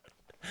my.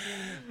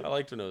 I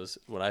liked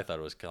when I thought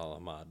it was Kala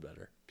Hamad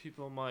better.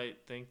 People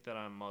might think that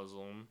I'm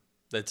Muslim.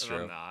 That's And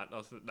true. I'm not.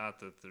 Not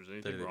that there's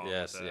anything wrong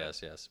Yes, with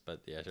that. yes.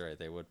 But yeah, you're right.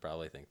 They would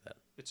probably think that.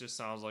 It just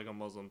sounds like a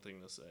Muslim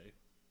thing to say.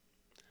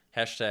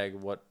 Hashtag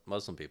what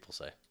Muslim people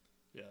say.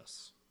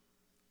 Yes.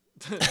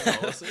 No,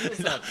 let's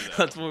not do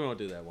that. We won't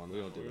do that one.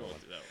 We won't do We that won't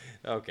one. do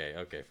that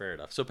one. Okay, fair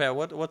enough. So Pat,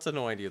 what's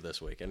annoying to you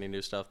this week? Any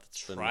new stuff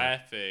that's been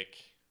Traffic.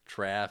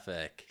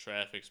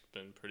 Traffic's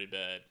been pretty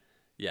bad.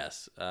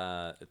 Yes,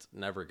 it's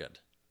never good.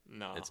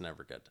 No. It's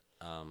never good.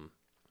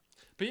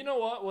 But you know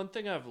what? One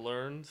thing I've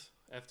learned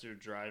after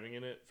driving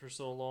in it for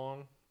so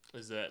long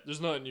is that there's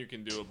nothing you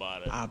can do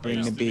about it. I'll I bring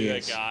used the to be that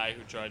beers. guy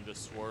who tried to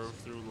swerve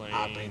through lanes.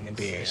 I'll bring the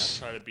beers.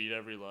 Try to beat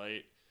every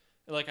light.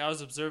 And like I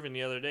was observing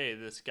the other day,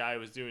 this guy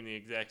was doing the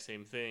exact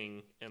same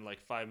thing, and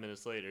like 5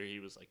 minutes later, he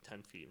was like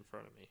 10 feet in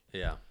front of me.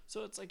 Yeah.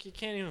 So it's like you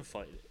can't even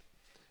fight it.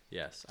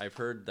 Yes, I've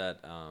heard that.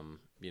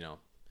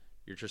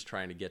 You're just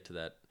trying to get to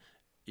that.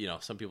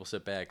 Some people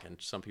sit back, and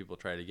some people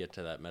try to get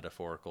to that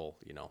metaphorical.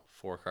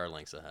 4 car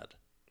lengths ahead.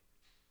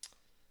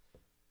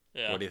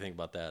 Yeah. What do you think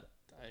about that?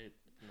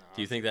 No,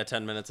 Do you think that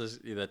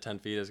 10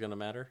 feet is going to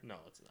matter? No,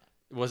 it's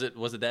not.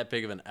 Was it that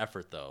big of an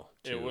effort though?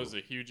 It was a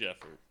huge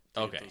effort. to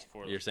get Okay. those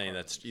 4 You're saying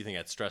cars. you think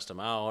that stressed them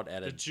out, The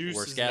added juice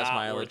worse is gas not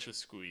mileage. worth the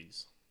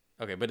squeeze.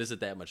 Okay, but is it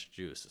that much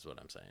juice? Is what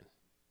I'm saying.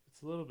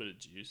 It's a little bit of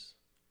juice.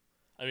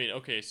 I mean,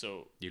 okay,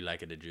 so You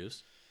like it a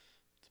juice?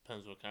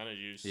 depends what kind of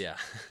juice. Yeah.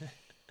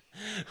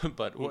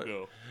 But We'll what?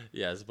 go.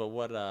 Yes, but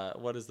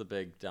what is the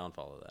big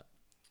downfall of that?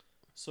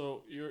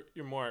 So you're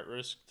more at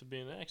risk to be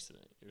in an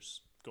accident. You're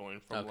going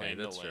from Okay, lane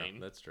that's to true. lane.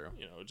 That's true.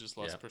 You know, just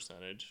less Yeah.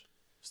 percentage,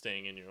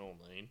 staying in your own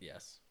lane.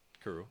 Yes.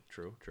 True.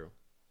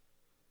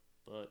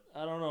 But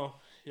I don't know.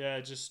 Yeah,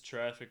 just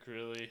traffic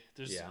really.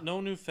 There's Yeah.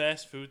 no new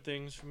fast food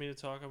things for me to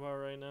talk about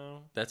right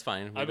now. That's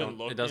fine. I've been It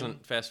looking.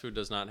 doesn't. Fast food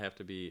does not have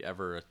to be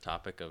ever a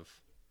topic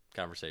of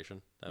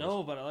conversation.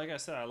 No, but like I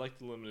said, I like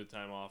the limited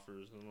time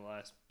offers. In the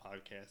last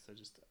podcast,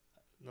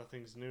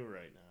 nothing's new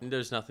right now.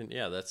 There's nothing.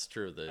 Yeah, that's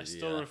true. I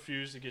still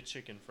refuse to get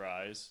chicken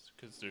fries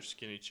because they're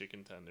skinny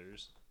chicken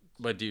tenders.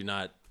 But do you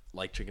not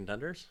like chicken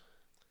tenders?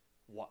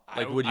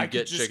 Like, would you I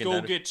get could just chicken go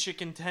tenders? get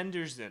chicken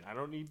tenders then. I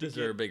don't need to Is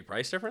there a big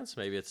price difference?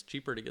 Maybe it's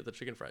cheaper to get the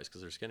chicken fries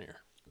because they're skinnier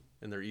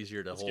and they're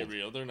easier to Let's hold. get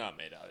real. They're not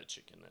made out of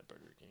chicken at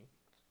Burger King.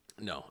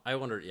 No, I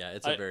wonder. Yeah,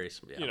 it's a very.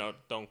 Yeah. You know,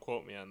 don't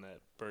quote me on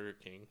that Burger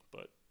King,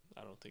 but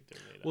I don't think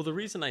they're made out Well, of the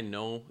reason I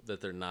know that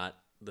they're not,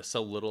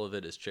 so little of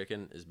it is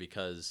chicken, is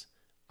because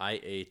I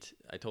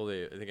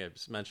think I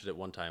mentioned it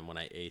one time when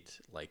I ate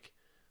like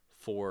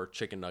 4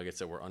 chicken nuggets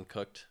that were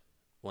uncooked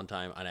one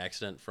time on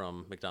accident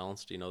from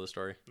McDonald's. Do you know the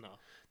story? No.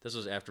 This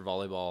was after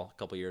volleyball a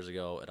couple years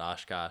ago at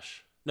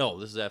Oshkosh. No,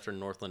 this is after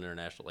Northland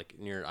International, like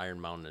near Iron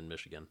Mountain in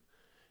Michigan,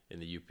 in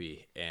the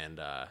UP. And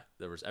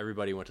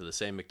everybody went to the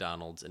same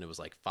McDonald's, and it was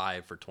like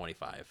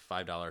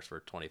 $5 for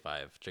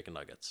 25 chicken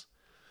nuggets.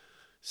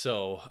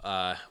 So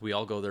we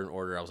all go there and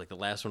order. I was like the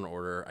last one to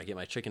order. I get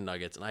my chicken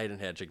nuggets, and I hadn't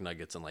had chicken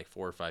nuggets in like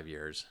 4 or 5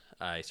 years.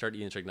 I started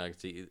eating chicken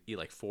nuggets, eat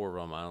like 4 of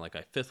them. I'm like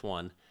my 5th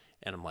one,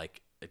 and I'm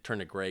like, I turned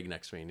to Greg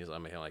next to me, and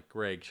I'm like,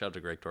 Greg, shout out to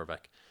Greg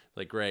Torvek.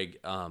 Like, Greg,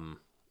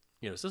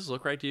 does this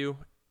look right to you?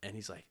 And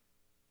he's like,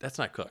 that's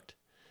not cooked.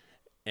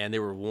 And they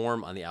were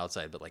warm on the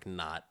outside, but like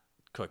not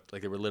cooked.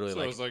 Like they were literally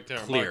So it was like they're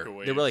clear.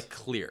 microwaves. They were like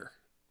clear.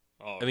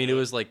 Oh, I mean, it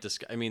was like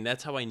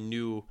that's how I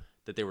knew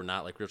that they were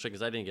not like real chicken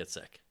because I didn't get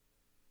sick.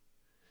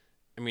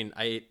 I mean,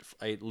 I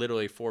ate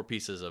literally 4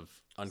 pieces of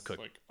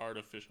uncooked. It's like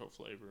artificial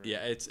flavor. Yeah,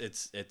 it's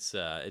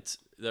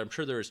I'm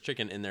sure there is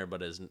chicken in there,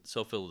 but it's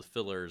so filled with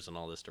fillers and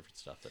all this different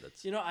stuff that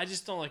it's. You know, I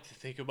just don't like to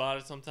think about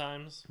it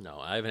sometimes. No,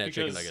 I haven't had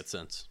chicken Because- nuggets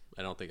since.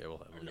 I don't think I will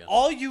have them again.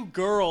 All you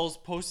girls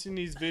posting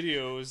these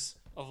videos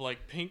of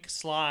like pink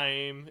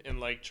slime and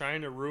like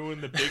trying to ruin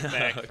the Big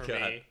Mac Oh, for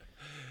God. me.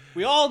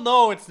 We all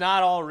know it's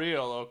not all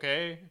real,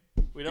 okay?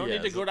 We don't need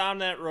to Yes. go down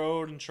that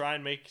road and try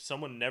and make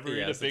someone never eat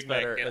Yes, a it's Big Mac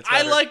better- again. it's I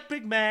better. like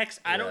Big Macs.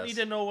 I don't Yes.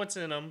 need to know what's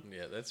in them.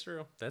 Yeah, that's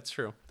true. That's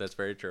true. That's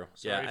very true.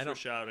 Sorry yeah, I for don't.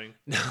 shouting.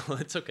 No,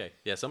 it's okay.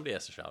 Yeah, somebody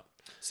has to shout.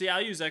 See,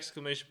 I use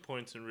exclamation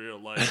points in real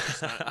life,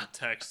 it's not in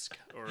text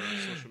or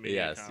social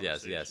media.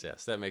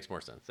 Yes. That makes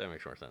more sense.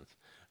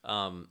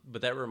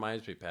 But that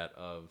reminds me, Pat,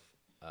 of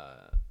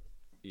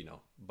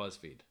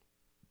BuzzFeed,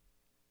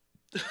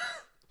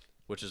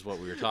 which is what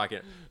we were talking.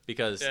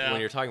 Because Yeah.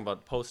 when you're talking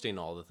about posting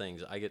all the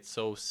things, I get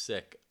so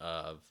sick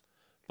of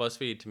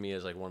BuzzFeed. To me,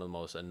 is like one of the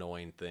most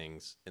annoying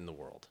things in the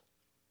world.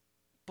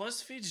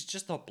 BuzzFeed's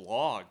just a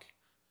blog.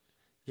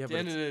 Yeah, At the but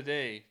end of the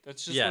day,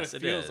 that's just Yes,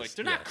 what it it feels is. like.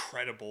 They're not Yes.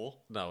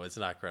 credible. no, it's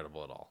not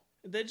credible at all.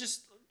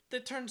 They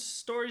turn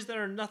stories that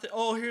are nothing.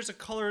 Oh, here's a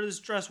color of this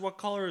dress. What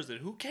color is it?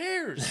 Who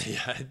cares?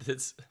 Yeah,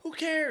 it's Who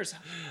cares?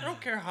 I don't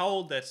care how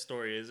old that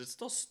story is. It's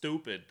still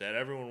stupid that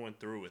everyone went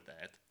through with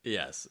that.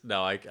 yes.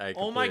 No, I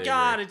Oh my completely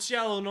God, agree. it's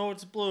yellow. No,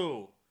 it's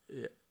blue.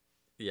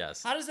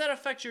 Yes. How does that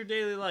affect your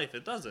daily life?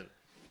 It doesn't.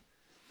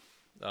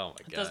 Oh my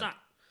It God. does not.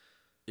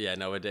 Yeah,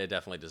 no, it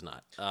definitely does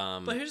not.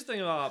 But here's the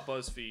thing about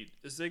BuzzFeed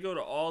is they go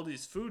to all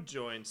these food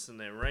joints and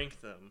they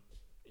rank them,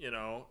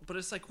 But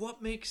it's like,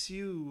 what makes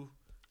you,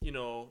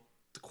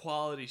 the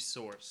quality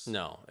source?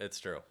 No, it's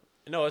true.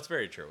 No, it's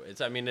very true. It's.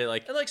 I mean, it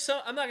like. And like,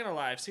 so I'm not gonna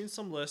lie. I've seen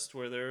some lists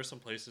where there are some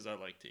places I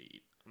like to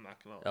eat. I'm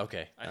not gonna lie.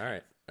 Okay. All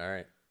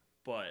right.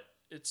 But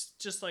it's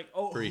just like,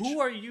 oh, Preach. who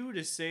are you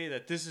to say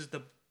that this is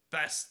the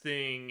best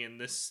thing in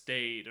this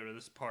state or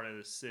this part of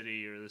the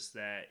city or this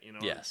that?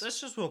 Yes.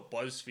 That's just what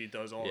BuzzFeed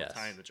does all Yes. the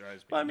time. That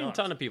drives me. Well, I mean, a nuts.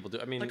 ton of people do.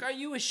 I mean, Like, are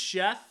you a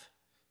chef?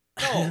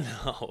 No,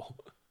 no,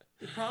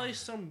 you're probably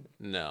some.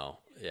 no.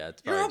 Yeah,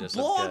 it's You're probably a just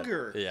some kid.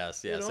 blogger,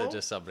 Yes, you yes. know? It's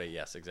just somebody.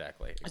 Yes,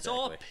 exactly. It's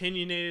all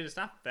opinionated. It's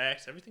not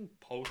facts. Everything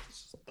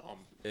posts is dumb.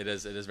 It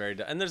is. It is very.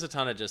 And there's a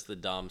ton of just the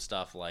dumb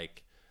stuff.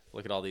 Like,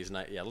 look at all these.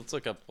 Yeah, let's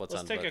look up what's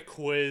Let's on. take a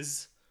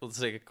quiz. Let's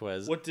take a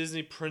quiz. What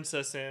Disney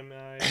princess am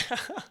I?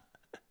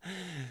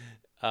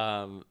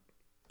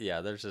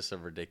 Yeah, there's just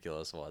some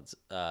ridiculous ones.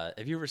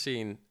 Have you ever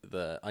seen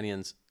the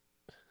Onions?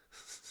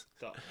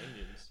 The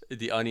onions.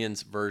 The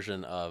Onions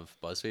version of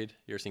BuzzFeed?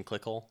 You ever seen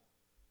Clickhole?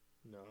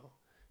 No.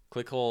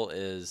 Clickhole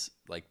is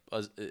like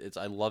it's.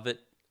 I love it.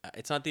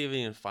 It's not that I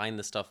even find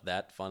the stuff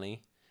that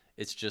funny.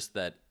 It's just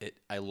that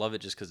I love it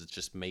just because it's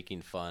just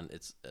making fun.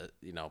 It's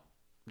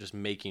just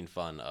making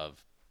fun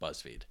of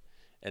BuzzFeed,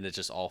 and it's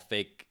just all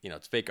fake.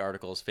 It's fake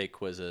articles, fake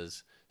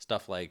quizzes,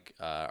 stuff like,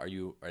 are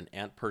you an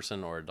ant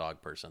person or a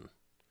dog person?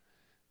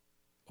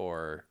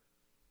 Or,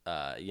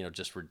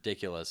 just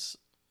ridiculous.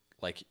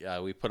 Like,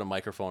 we put a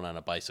microphone on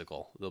a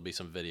bicycle. There'll be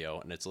some video,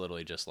 and it's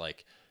literally just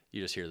like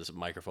you just hear this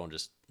microphone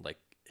just like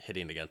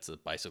hitting against the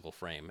bicycle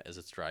frame as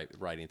it's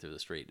riding through the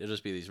street. It'll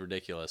just be these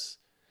ridiculous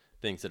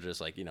things that are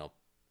just like,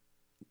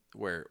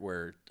 where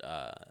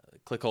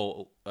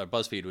Clickhole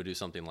BuzzFeed would do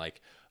something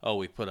like, oh,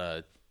 we put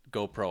a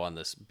GoPro on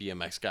this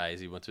BMX guy as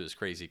he went through this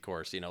crazy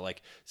course,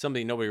 like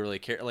something nobody really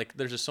care. Like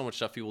there's just so much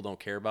stuff people don't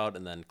care about,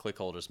 and then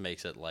Clickhole just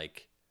makes it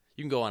like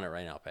you can go on it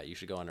right now, Pat. You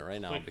should go on it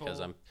right now because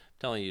I'm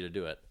telling you to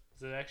do it.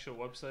 Is it an actual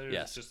website or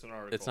Yes. is it just an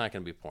article? It's not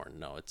going to be porn.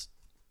 No, it's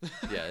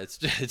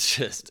it's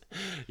just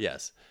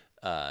yes.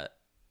 And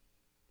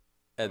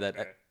that,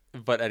 Okay.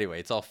 but anyway,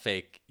 it's all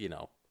fake.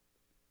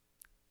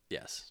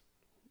 Yes.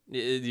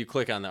 You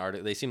click on the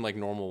article. They seem like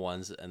normal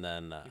ones, and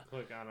then You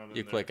click on them.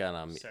 you click on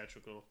them.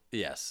 Satirical.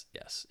 Yes.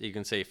 You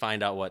can say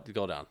find out what.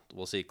 Go down.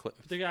 We'll see.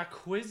 They got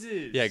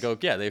quizzes. Yeah, go.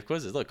 Yeah, they have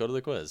quizzes. Look, go to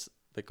the quiz.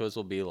 The quiz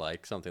will be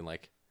like something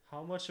like,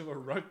 How much of a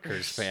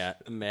Rutgers fan,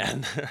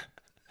 man,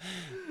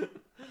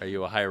 are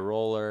you a high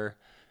roller?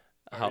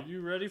 Are you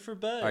ready for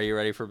bed? Are you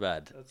ready for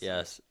bed? That's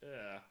Yes.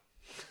 Yeah.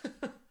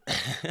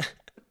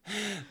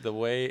 the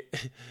way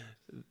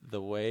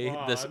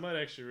Wow, this. I might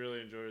actually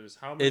really enjoy this.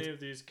 How many of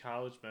these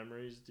college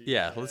memories do you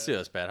Yeah, have? let's do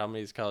this, Pat. How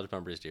many college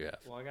memories do you have?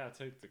 Well, I gotta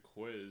take the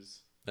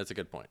quiz. That's a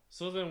good point.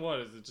 So then what?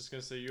 Is it just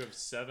gonna say you have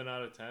 7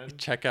 out of 10?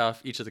 Check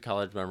off each of the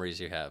college memories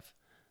you have.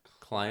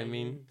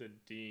 Climbing the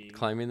dean.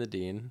 Climbing the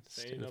dean.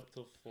 Staying up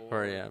till 4.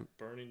 4 a.m.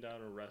 Burning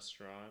down a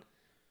restaurant.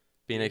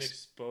 Being Being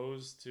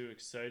exposed to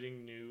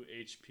exciting new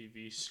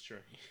HPV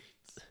strains.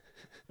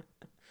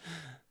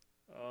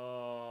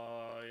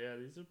 Oh, yeah,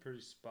 these are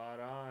pretty spot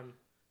on.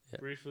 Yeah.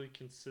 Briefly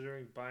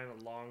considering buying a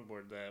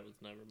longboard. That was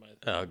never my thing.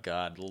 Oh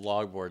God,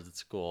 logboards at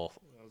school.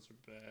 Those are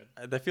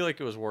bad. I feel like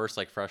it was worse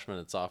like freshman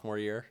and sophomore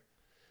year.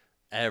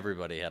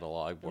 Everybody had a In the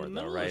logboard though,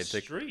 middle right? of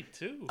the street,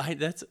 too.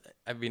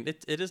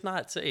 It is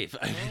not safe.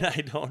 I mean,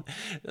 I don't.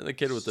 And the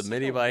kid with the It's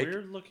mini like a bike.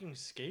 weird-looking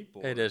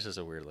skateboard. It is just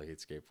a weird looking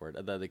skateboard.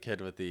 And then the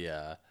kid with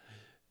the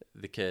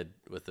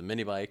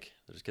mini bike.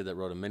 There's a kid that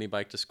rode a mini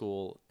bike to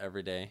school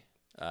every day,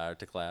 to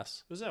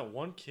class. There's that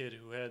one kid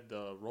who had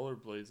the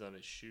rollerblades on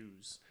his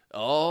shoes.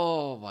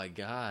 Oh my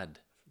God,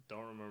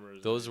 Don't remember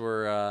his those name,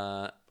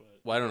 were. but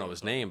Well, I don't know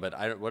his name,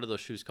 but what are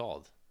those shoes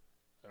called?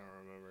 I don't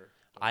remember.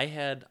 I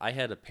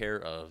had a pair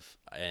of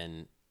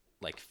in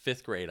like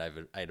 5th grade. I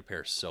had a pair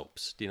of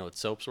soaps. Do you know what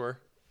soaps were?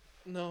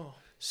 No.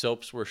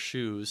 Soaps were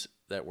shoes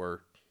that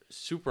were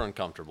super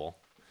uncomfortable.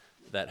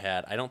 That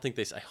had I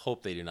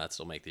hope they do not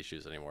still make these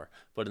shoes anymore.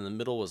 But in the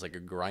middle was like a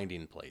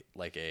grinding plate,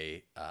 like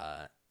a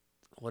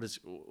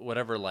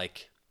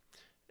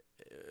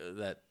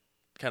that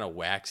kind of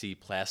waxy,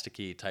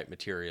 plasticky type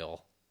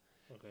material,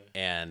 Okay.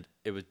 and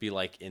it would be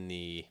like in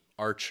the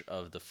arch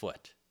of the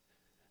foot.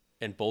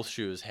 And both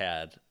shoes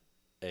had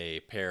a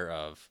pair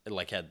of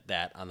had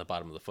that on the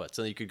bottom of the foot,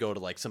 so you could go to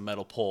like some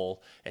metal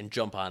pole and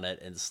jump on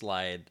it and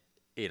slide,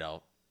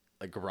 a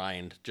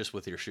grind just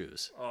with your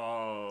shoes.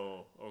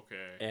 Oh,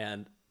 okay.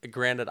 And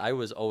granted, I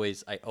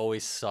always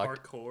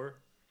sucked. Parkour.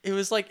 It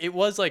was like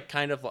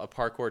kind of a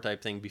parkour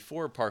type thing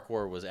before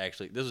parkour was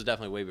actually. This was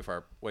definitely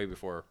way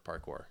before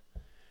parkour.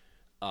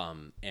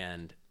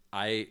 And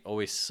I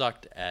always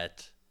sucked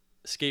at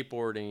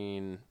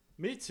skateboarding.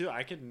 Me too.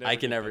 I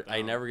never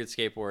get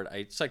skateboard.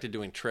 I sucked at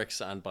doing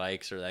tricks on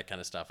bikes or that kind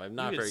of stuff. I'm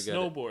not very good.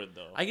 Snowboard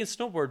though. I can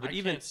snowboard, but I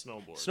even can't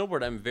snowboard.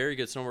 snowboard, I'm very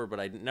good snowboard, but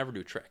I never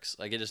do tricks.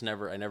 Like I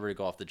never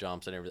go off the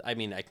jumps. I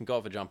mean, I can go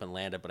off a jump and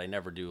land it, but I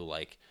never do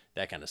like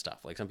that kind of stuff.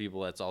 Like some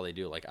people, that's all they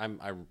do. Like I'm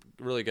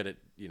really good at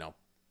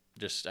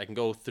just I can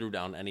go through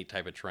down any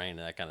type of terrain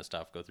and that kind of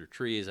stuff, go through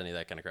trees, any of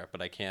that kind of crap.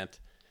 But I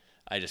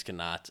just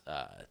cannot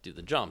do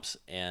the jumps.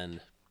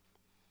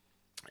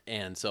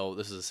 And so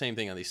this is the same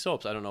thing on these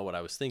soaps. I don't know what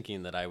I was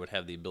thinking that I would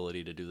have the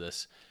ability to do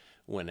this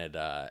when it,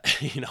 well,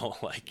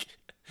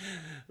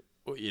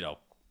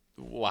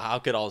 how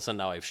could all of a sudden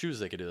now I have shoes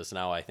that could do this?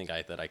 Now I think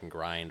that I can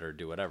grind or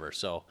do whatever.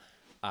 So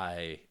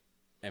I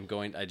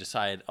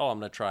decide, I'm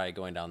going to try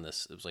going down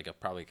this. It was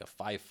probably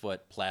a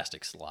 5-foot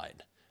plastic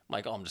slide. I'm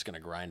like, I'm just going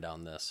to grind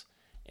down this.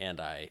 And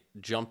I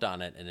jumped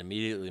on it and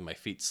immediately my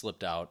feet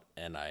slipped out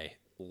and I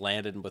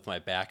landed with my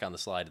back on the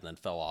slide and then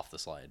fell off the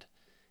slide.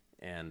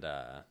 And,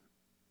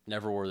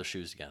 never wore the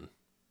shoes again.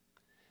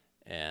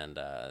 And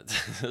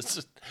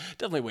it's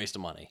definitely a waste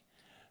of money.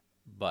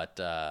 But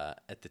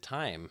at the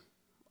time,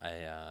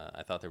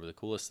 I thought they were the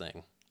coolest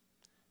thing.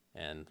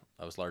 And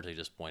I was largely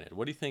disappointed.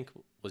 What do you think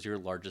was your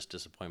largest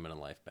disappointment in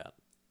life, Pat?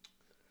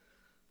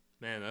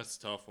 Man, that's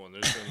a tough one.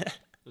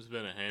 There's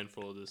been a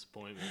handful of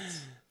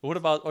disappointments.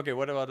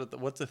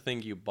 What's the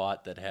thing you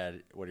bought that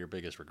had one of your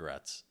biggest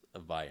regrets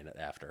of buying it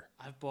after?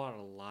 I've bought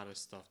a lot of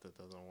stuff that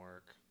doesn't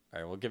work. All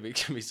right, well, give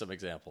me some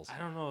examples. I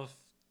don't know if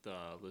the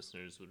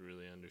listeners would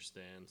really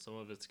understand. Some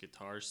of it's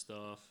guitar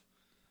stuff.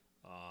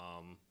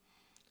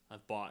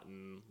 I've bought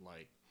in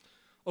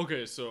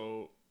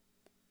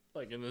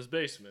in this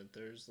basement,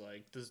 there's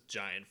this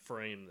giant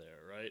frame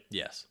there, right?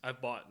 Yes.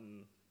 I've bought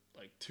in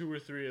 2 or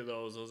 3 of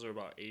those. Those are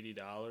about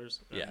 $80.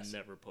 Yes. I'm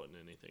never putting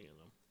anything in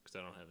them because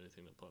I don't have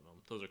anything to put in them.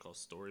 Those are called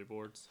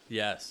storyboards.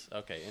 Yes.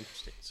 Okay.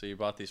 Interesting. So you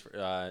bought these.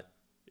 Yeah.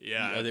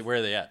 Where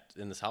are they at?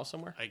 In this house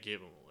somewhere? I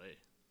gave them away.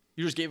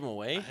 You just gave them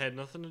away? I had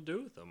nothing to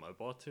do with them. I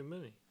bought too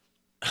many.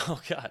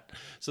 Oh God!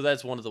 So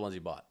that's one of the ones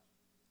you bought.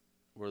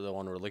 We're the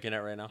one we're looking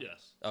at right now.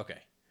 Yes. Okay.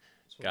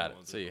 It's one Got of it. the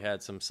ones So I you bought.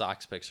 had some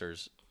Sox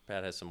pictures.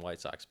 Pat has some White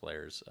Sox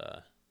players.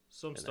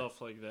 Some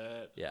stuff like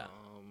that. Yeah.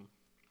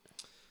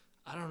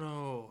 I don't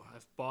know.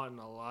 I've bought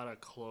a lot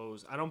of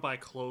clothes. I don't buy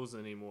clothes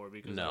anymore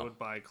because I No. would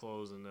buy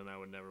clothes and then I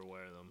would never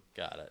wear them.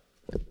 Got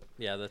it.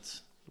 Yeah,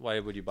 that's why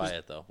would you buy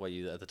it though? What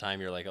you at the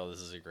time you're like, oh, this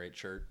is a great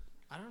shirt.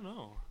 I don't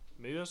know.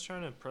 Maybe I was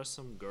trying to impress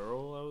some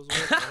girl I was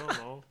with. I don't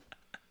know.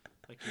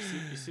 Like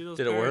you see those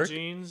Did it pair work? of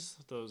jeans?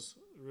 Those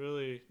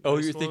really. Oh,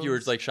 nice you think you were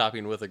ones? like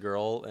shopping with a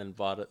girl and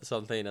bought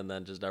something and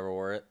then just never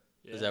wore it?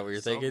 Is that Yeah, what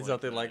you're thinking?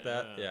 Something like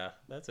that? yeah. Yeah,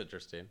 that's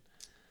interesting.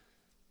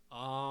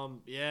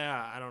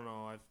 Yeah, I don't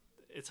know.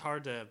 It's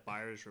hard to have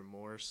buyer's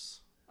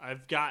remorse.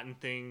 I've gotten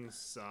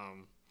things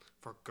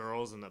for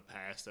girls in the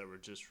past that were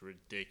just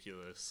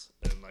ridiculous,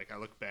 and like I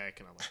look back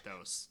and I'm like, that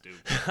was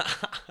stupid.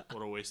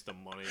 What a waste of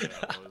money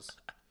that was.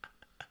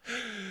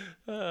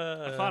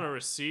 I found a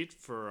receipt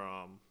for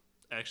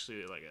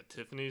actually like a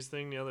Tiffany's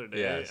thing the other day,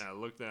 Yes. and I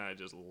looked at it and I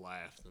just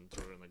laughed and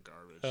threw it in the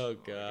garbage. Oh, I'm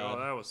like, God. oh,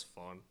 that was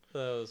fun. That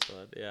was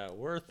fun. Yeah,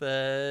 worth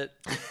it.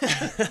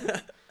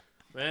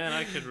 Man,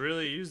 I could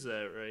really use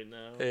that right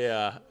now.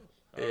 Yeah.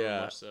 However Yeah.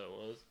 much that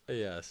was.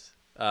 Yes.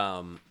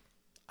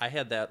 I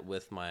had that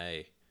with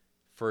my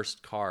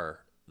first car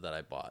that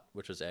I bought,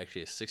 which was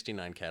actually a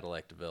 69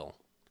 Cadillac DeVille.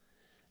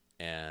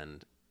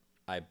 And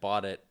I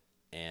bought it,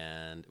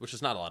 and which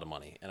was not a lot of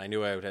money. And I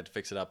knew I would have to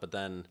fix it up, but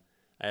then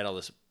I had all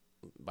this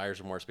buyer's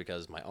remorse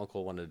because my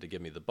uncle wanted to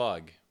give me the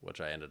Bug,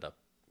 which I ended up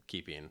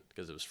keeping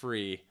because it was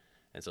free.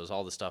 And so it was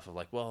all the stuff of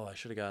like, well, I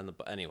should have gotten the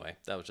Bug. Anyway,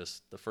 that was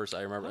just the first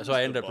I remember. How So was I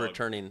the ended up Bug?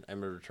 returning. I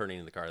remember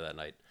returning the car that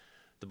night.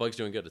 The Bug's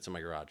doing good. It's in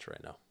my garage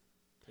right now.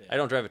 Yeah. I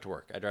don't drive it to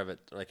work. I drive it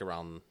like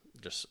around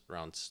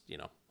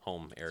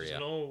home There's area.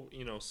 no,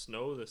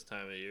 snow this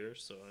time of year,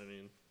 so I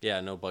mean, Yeah,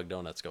 no Bug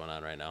Donuts going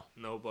on right now.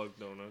 no bug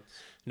donuts.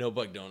 No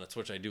Bug Donuts,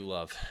 which I do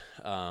love.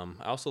 I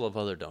also love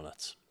other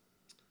donuts.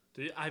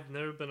 I've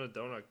never been a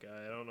donut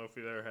guy. I don't know if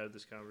we've ever had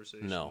this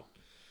conversation. No.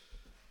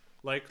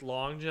 Like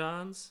Long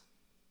Johns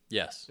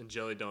Yes. and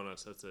jelly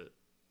donuts. That's it.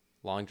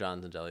 Long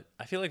Johns and jelly.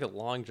 I feel like a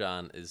Long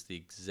John is the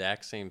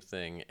exact same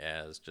thing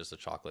as just a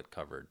chocolate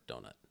covered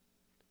donut.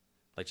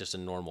 Like just a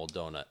normal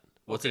donut.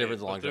 What's the Okay,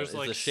 difference in but Long John? there's, It's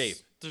like, the shape.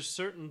 There's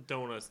certain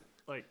donuts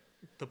like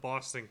the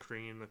Boston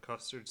cream. The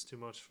custard's too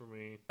much for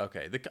me.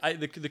 Okay.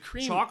 The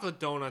cream. Chocolate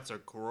donuts are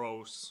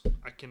gross.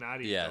 I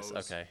cannot eat Yes.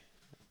 those. Okay.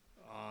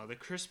 The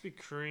Krispy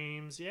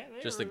Kremes. Yeah.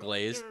 Just the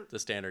glazed, the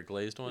standard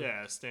glazed one.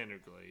 Yeah,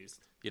 standard glazed.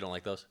 You don't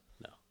like those?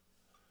 No.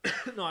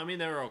 No, I mean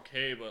they're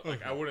okay, but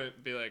like I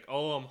wouldn't be like,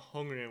 oh, I'm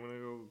hungry, I'm gonna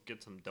go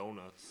get some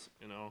donuts.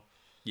 You know,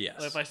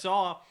 Yes. if I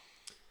saw,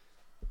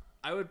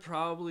 I would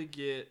probably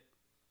get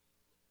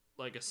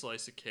like a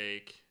slice of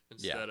cake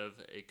instead of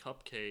a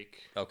cupcake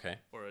Okay.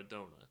 or a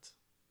donut.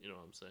 You know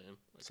what I'm saying?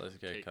 Like Slice a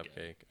of cake, guy.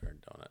 cupcake, or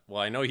donut.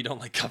 Well, I know you don't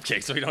like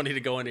cupcakes, so we don't need to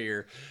go into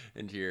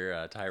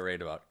your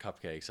tirade about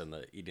cupcakes and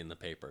the eating the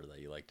paper that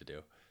you like to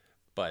do.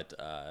 But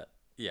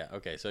yeah,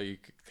 okay. So you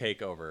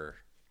cake over.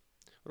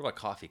 What about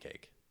coffee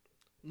cake?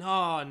 No,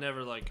 I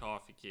never like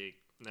coffee cake.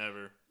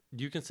 Never.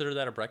 Do you consider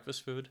that a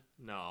breakfast food?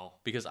 No.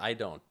 Because I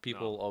don't.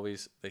 People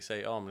always they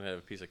say, "Oh, I'm gonna have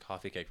a piece of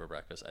coffee cake for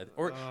breakfast,"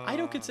 I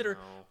don't consider.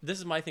 no. This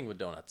is my thing with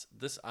donuts.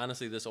 This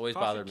honestly, this always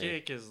Coffee bothered me.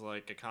 cake is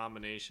like a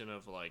combination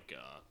of like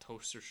a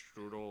toaster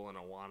strudel and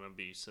a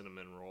wannabe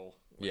cinnamon roll.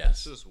 Like, Yes.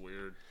 It's just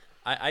weird.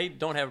 I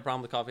don't have a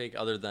problem with coffee cake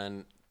other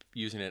than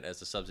using it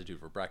as a substitute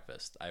for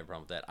breakfast. I have a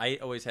problem with that. I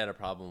always had a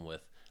problem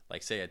with,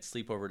 like, say I'd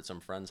sleep over at some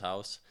friend's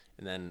house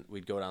and then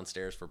we'd go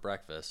downstairs for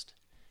breakfast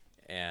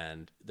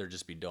and there'd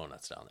just be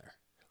donuts down there.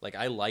 Like,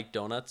 I like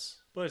donuts,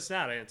 But it's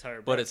not an entire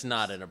breakfast. but it's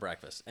not in a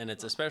breakfast. And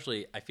it's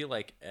especially, I feel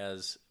like,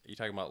 as you're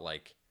talking about,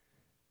 like,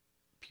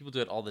 people do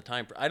it all the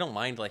time. I don't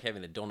mind, like,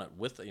 having a donut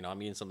with,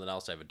 I'm eating something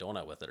else, I have a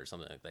donut with it or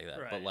something like that.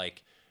 But, Right.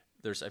 like,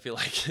 I feel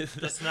like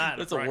That's not a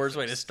that's the worst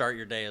way to breakfast. start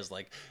your day is,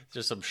 like,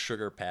 just some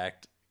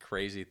sugar-packed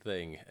crazy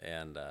thing.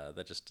 And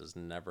that just has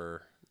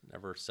never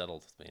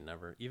settled with me.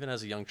 Never, even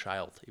as a young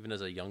child, even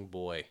as a young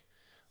boy,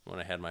 when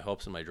I had my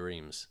hopes and my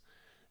dreams,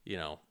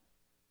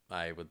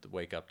 I would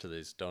wake up to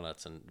these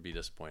donuts and be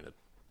disappointed.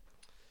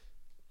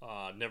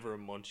 Never a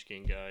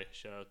Munchkin guy.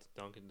 Shout out to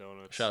Dunkin'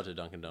 Donuts. Shout out to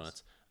Dunkin'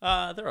 Donuts.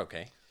 They're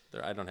okay.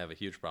 I don't have a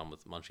huge problem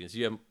with Munchkins. Do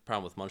you have a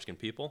problem with Munchkin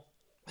people?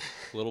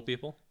 Little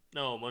people?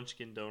 No,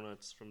 Munchkin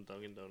Donuts from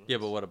Dunkin' Donuts. Yeah,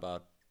 but what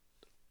about...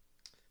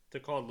 They're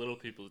called little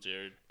people,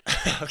 Jared.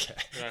 Okay.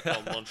 They're not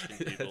called Munchkin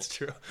people. That's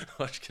true.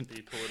 Munchkin.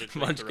 Be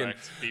politically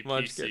correct. Be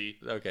PC.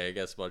 Okay, I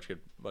guess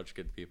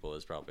Munchkin people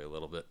is probably a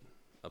little bit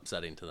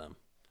upsetting to them.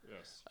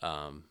 Yes.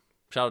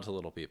 Shout out to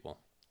little people.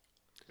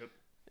 Yep.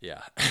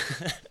 Yeah.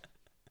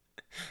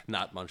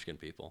 Not Munchkin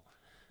people.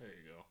 There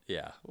you go.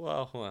 Yeah.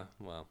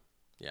 Well,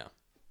 yeah.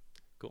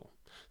 Cool.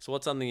 So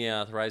what's on the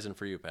horizon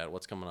for you, Pat?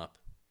 What's coming up?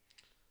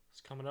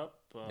 It's coming up.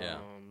 Yeah.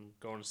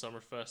 Going to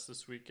Summerfest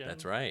this weekend.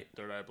 That's right.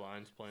 Third Eye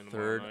Blind's playing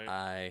tomorrow Third night.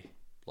 Eye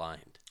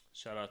Blind.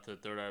 Shout out to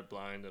Third Eye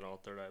Blind and all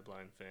Third Eye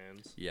Blind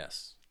fans.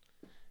 Yes.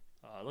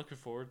 Looking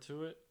forward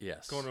to it.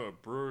 Yes. Going to a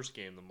Brewers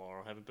game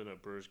tomorrow. Haven't been to a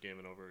Brewers game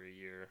in over a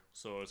year.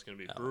 So it's going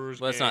to be Oh, Brewers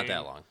well, it's game. not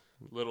that long.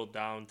 Little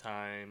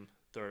downtime.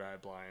 Third Eye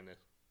Blind.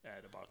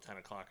 at about 10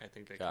 o'clock. I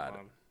think they Got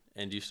come it.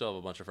 And do you still have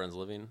a bunch of friends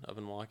living up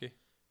in Milwaukee?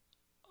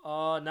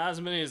 on. Not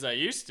as many as I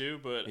used to,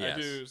 but I Yes.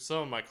 do.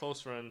 Some of my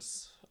close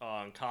friends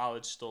in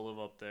college still live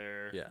up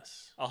there.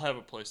 Yes. I'll have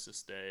a place to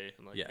stay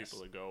and like Yes.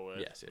 people to go with,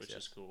 Yes, which yes.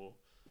 is cool.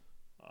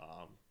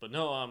 But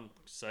no, I'm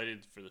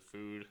excited for the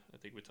food. I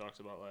think we talked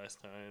about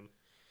last time.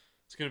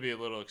 It's gonna be a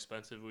little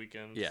expensive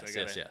weekend. 'cause Yes, I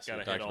gotta, yes. Gotta We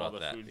hit talked all about the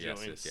that. food Yes,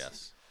 joints.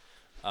 yes.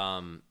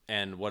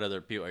 And what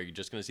other people are you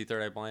just gonna see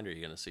Third Eye Blind, or are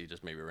you gonna see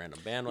just maybe a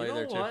random band while You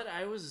you're know there too? what?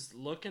 I was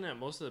looking at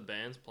most of the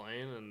bands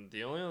playing, and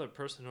the only other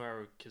person who I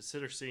would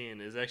consider seeing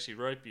is actually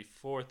right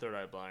before Third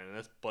Eye Blind, and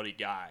that's Buddy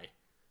Guy.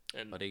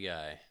 And Buddy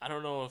Guy. I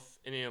don't know if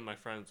any of my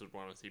friends would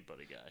want to see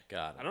Buddy Guy.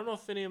 Got I it. don't know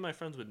if any of my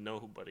friends would know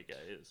who Buddy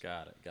Guy is.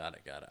 Got it.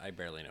 I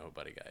barely know who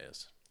Buddy Guy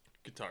is.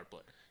 Guitar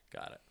player.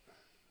 Got it.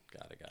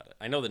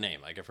 I know the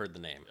name. Like I've heard the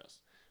name. Yes.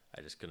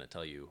 I just couldn't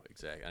tell you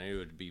exactly. I knew it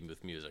would be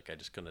with music. I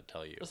just couldn't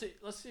tell you.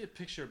 Let's see a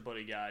picture of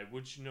Buddy Guy.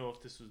 Would you know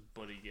if this was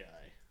Buddy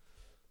Guy?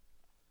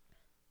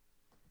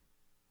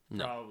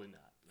 No. Probably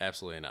not.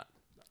 Absolutely not.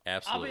 I'll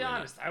Absolutely be not.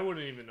 honest. I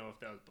wouldn't even know if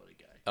that was Buddy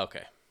Guy.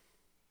 Okay.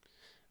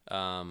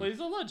 But he's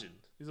a legend.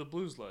 He's a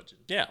blues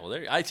legend. Yeah, well,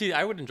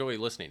 I would enjoy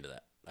listening to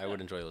that. I would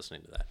enjoy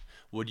listening to that.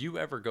 Would you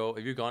ever go?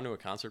 Have you gone to a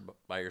concert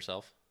by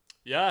yourself?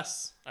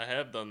 Yes, I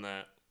have done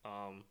that.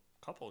 A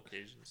couple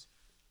occasions.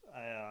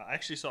 I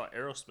actually saw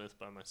Aerosmith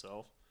by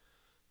myself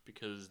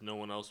because no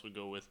one else would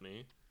go with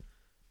me.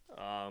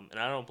 And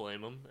I don't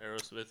blame him.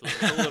 Aerosmith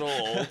was a little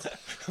old.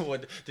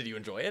 What did you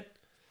enjoy it?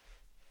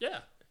 Yeah,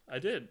 I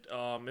did.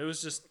 It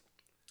was just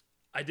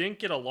I didn't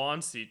get a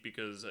lawn seat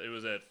because it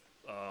was at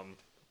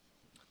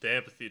the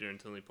amphitheater in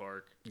Tinley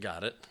Park.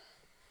 Got it.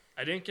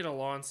 I didn't get a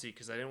lawn seat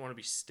because I didn't want to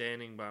be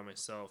standing by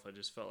myself. I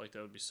just felt like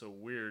that would be so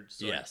weird.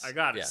 So Yes, I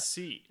got a yes.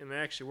 seat, and it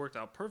actually worked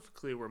out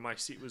perfectly where my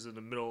seat was in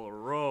the middle of a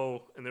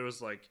row, and there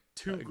was like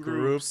two Group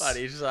groups on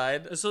each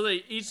side. And so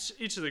they each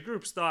of the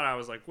groups thought I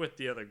was like with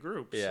the other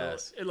group.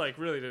 Yes. So it like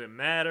really didn't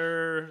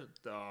matter.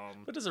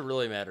 But does it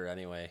really matter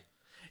anyway?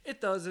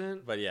 It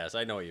doesn't. But yes,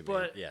 I know what you mean.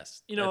 But,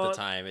 Yes, you know, at the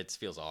time it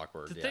feels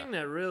awkward. The yeah. thing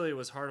that really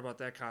was hard about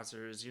that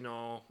concert is,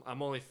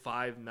 I'm only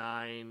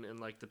 5'9", and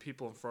like the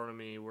people in front of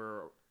me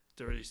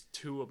there were these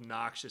two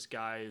obnoxious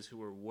guys who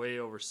were way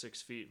over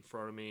 6 feet in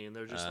front of me, and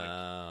they're just like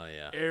Oh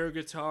yeah. air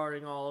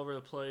guitaring all over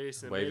the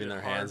place and Waving made it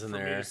their hard hands in for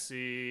the me air. to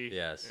see.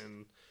 Yes.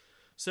 And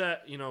so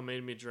that,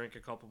 made me drink a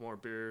couple more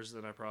beers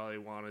than I probably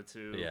wanted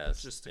to.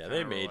 Yes. Just to Yeah, they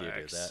kinda made you do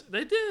relax. that.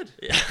 They did.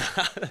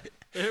 Yeah.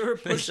 They were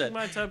They pushing said,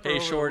 my tempo hey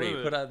over the shorty,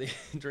 limit. put out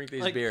drink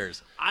these Like,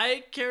 beers.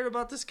 I cared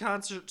about this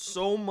concert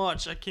so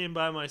much. I came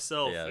by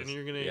myself, Yes, and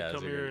you're gonna yes,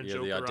 come you're- here and you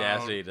have joke the around.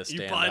 audacity to You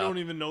stand probably up. don't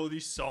even know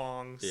these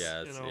songs.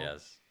 Yes,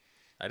 yes.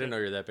 I didn't know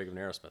you were that big of an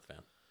Aerosmith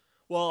fan.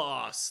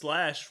 Well,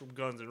 Slash from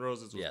Guns N'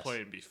 Roses was Yes.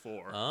 playing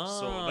before, Oh,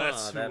 so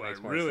that's who that I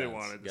makes more really sense.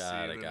 wanted to Got see.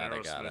 it, And got then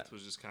it, got Aerosmith it.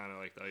 was just kind of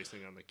like the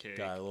icing on the cake.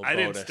 Got it, a little I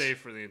didn't bonus. stay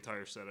for the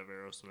entire set of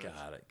Aerosmith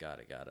Got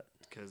it.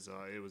 because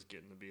it was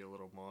getting to be a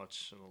little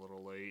much and a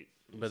little late.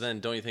 But then,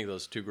 don't you think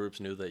those two groups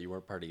knew that you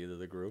weren't part of either of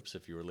the groups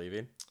if you were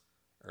leaving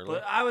early?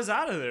 But I was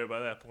out of there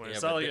by that point. yeah,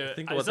 It's but not like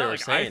think it's of what not they were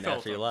like I saying felt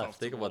after you left.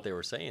 Think of what they uncomfortable.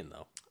 were saying,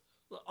 though.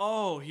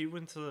 Oh, he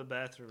went to the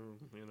bathroom.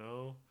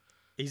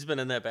 He's been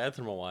in that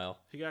bathroom a while.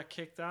 He got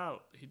kicked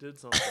out. He did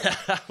something.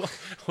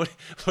 what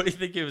do you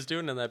think he was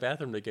doing in that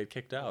bathroom to get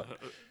kicked out?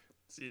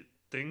 See,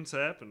 things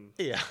happen.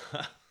 Yeah.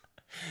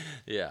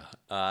 Yeah.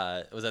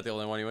 Was that the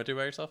only one you went to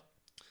by yourself?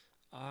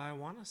 I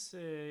want to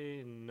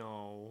say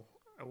no.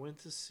 I went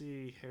to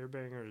see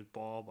Hairbangers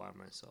Ball by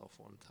myself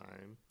one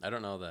time. I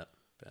don't know that.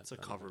 It's a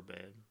cover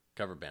band.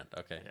 Cover band.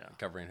 Okay. Yeah.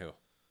 Covering who?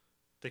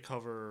 They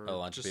cover A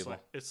bunch of just people? like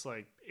it's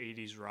like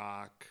 80s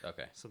rock,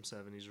 Okay. some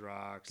 70s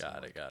rock, Got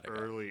some it, got it.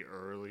 early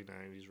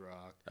 90s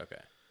rock. Okay.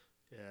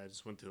 Yeah, I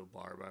just went to a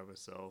bar by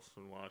myself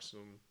and watched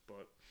them,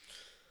 but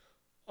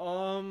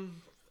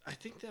I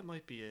think that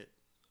might be it.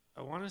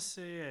 I want to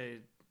say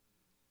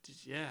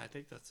I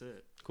think that's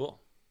it. Cool.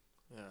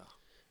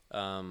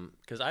 Yeah.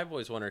 Because I've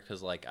always wondered,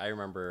 because like I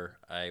remember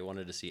I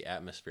wanted to see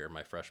Atmosphere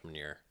my freshman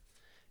year,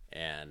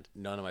 and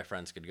none of my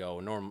friends could go.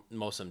 Nor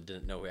most of them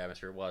didn't know who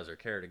Atmosphere was or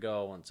care to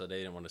go, and so they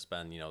didn't want to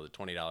spend the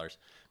 $20.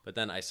 But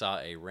then I saw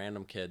a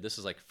random kid. This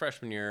is like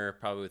freshman year,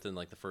 probably within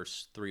like the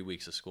first 3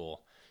 weeks of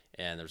school,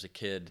 and there was a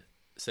kid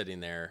sitting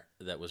there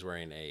that was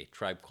wearing a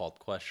Tribe Called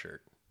Quest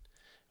shirt,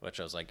 which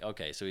I was like,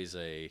 okay, so he's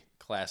a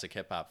classic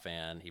hip hop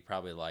fan. He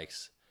probably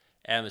likes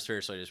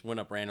Atmosphere, so I just went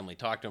up randomly,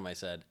 talked to him. I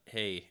said,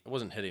 hey, I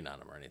wasn't hitting on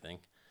him or anything.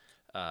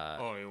 You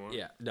want?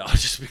 Yeah, no,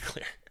 just to be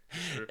clear.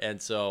 Sure.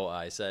 And so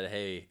I said,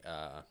 hey,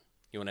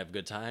 you want to have a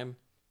good time?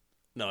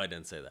 No, I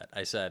didn't say that.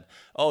 I said,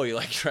 oh, you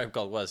like Tribe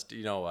Called Quest?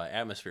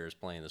 Atmosphere is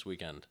playing this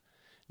weekend.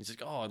 He's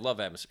like, oh, I love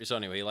Atmosphere. So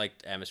anyway, he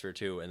liked Atmosphere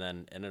too. And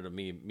then it ended up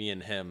me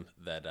and him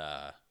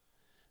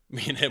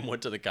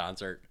went to the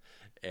concert,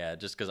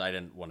 just because I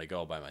didn't want to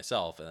go by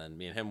myself. And then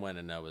me and him went,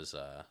 and that was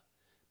a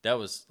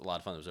lot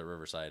of fun. It was at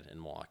Riverside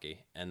in Milwaukee.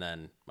 And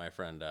then my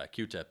friend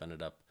Q-Tip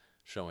ended up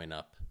showing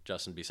up,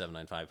 Justin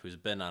B795, who's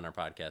been on our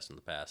podcast in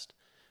the past.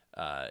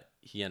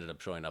 he ended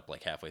up showing up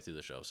like halfway through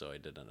the show, so I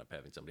did end up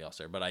having somebody else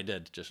there. But I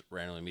did just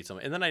randomly meet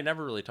someone, and then I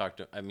never really talked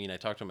to. I mean, I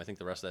talked to him. I think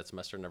the rest of that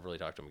semester, never really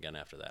talked to him again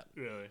after that.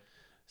 Really?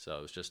 So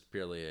it was just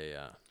purely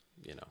a,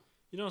 you know.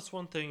 You know, it's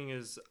one thing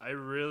is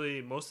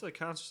most of the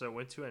concerts I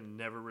went to, I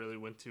never really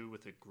went to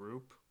with a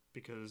group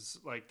because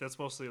like that's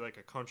mostly like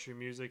a country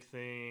music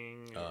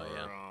thing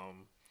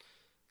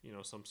you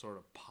know, some sort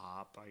of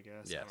pop, I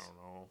guess. Yes. I don't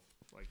know.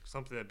 Like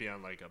something that'd be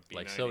on like a B96,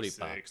 Like Sody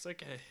Pop.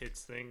 like a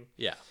hits thing.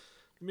 Yeah.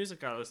 The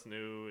music I listen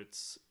to,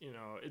 it's, you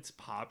know, it's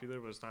popular,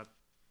 but it's not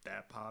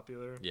that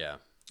popular. Yeah.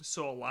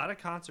 So a lot of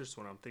concerts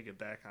when I'm thinking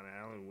back on it,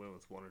 I only went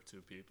with one or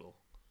two people.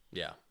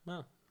 Yeah.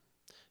 Well.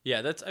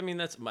 Yeah, I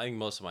think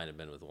most of mine have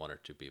been with one or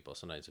two people,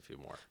 sometimes a few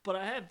more. But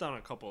I have done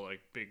a couple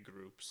like big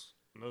groups,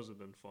 and those have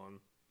been fun.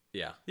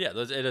 Yeah, it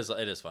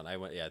is fun.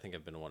 I think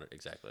I've been one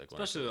exactly like one.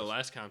 Especially the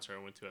last concert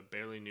I went to, I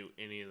barely knew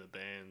any of the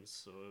bands,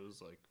 so it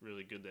was like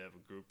really good to have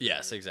a group.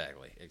 Yes, there.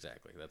 exactly.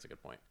 That's a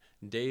good point.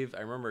 Dave, I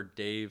remember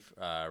Dave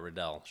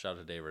Riddell. Shout out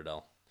to Dave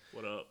Riddell.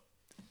 What up?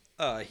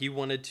 He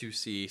wanted to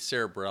see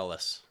Sarah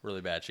Bareilles really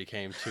bad. She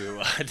came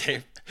to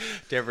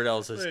Dave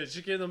Riddell's. Wait,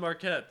 she came to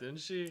Marquette, didn't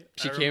she?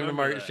 She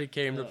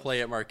came to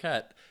play at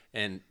Marquette,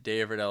 and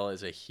Dave Riddell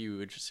is a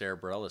huge Sarah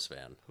Bareilles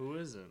fan. Who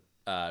isn't?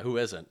 Who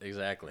isn't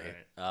exactly?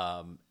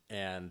 Right.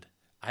 And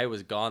I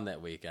was gone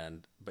that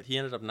weekend, but he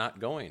ended up not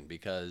going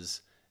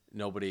because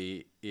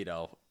nobody, you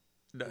know,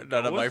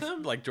 none of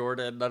him? like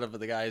Jordan, none of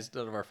the guys,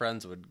 none of our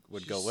friends would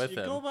go with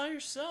him. Go by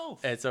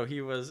yourself. And so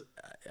he was.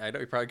 I know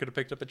he probably could have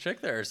picked up a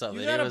chick there or something.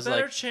 You got he was a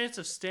better like, chance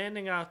of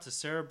standing out to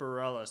Sarah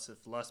Bareilles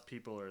if less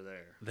people are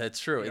there. That's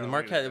true. You In the know,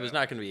 Marquette, it it was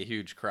not going to be a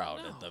huge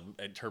crowd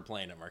at her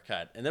playing at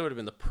Marquette, and that would have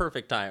been the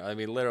perfect time. I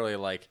mean, literally,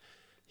 like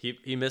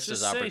he missed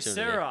his opportunity. Just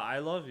say, Sarah, I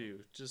love you.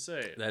 Just say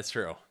it. That's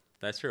true.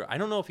 I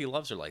don't know if he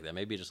loves her like that.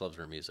 Maybe he just loves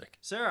her music.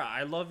 Sarah,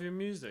 I love your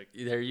music.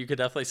 There, you could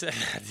definitely say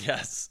that.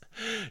 Yes.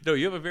 No,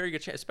 you have a very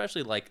good chance,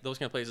 especially like those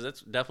kind of places. That's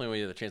definitely when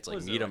you have the chance to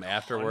like meet them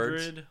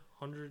afterwards.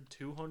 100,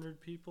 200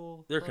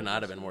 people. There could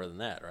not have been more than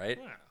that, right?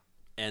 Yeah.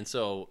 And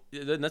so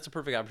then that's a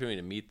perfect opportunity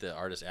to meet the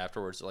artist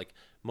afterwards. Like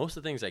most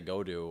of the things I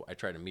go to, I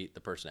try to meet the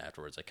person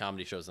afterwards, like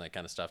comedy shows and that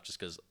kind of stuff, just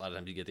because a lot of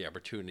times you get the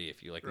opportunity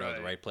if you like know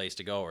the right place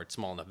to go or it's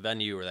small enough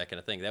venue or that kind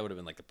of thing. That would have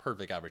been like the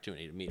perfect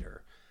opportunity to meet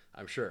her,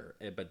 I'm sure.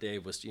 But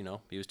Dave was, you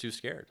know, he was too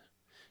scared.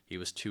 He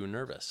was too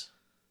nervous.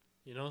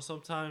 You know,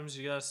 sometimes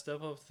you gotta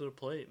step up to the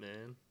plate,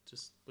 man.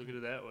 Just look at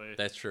it that way.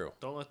 That's true.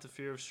 Don't let the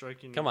fear of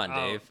striking Come on,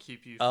 out Dave.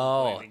 keep you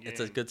from playing the game.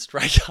 It's a good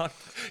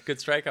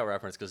strikeout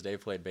reference because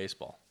Dave played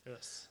baseball.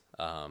 Yes.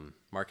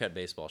 Marquette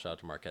baseball. Shout out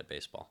to Marquette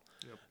baseball.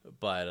 Yep.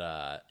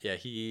 But yeah,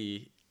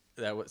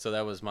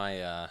 that was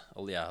my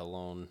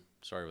alone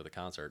story with the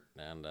concert.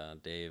 And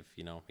Dave,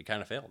 you know, he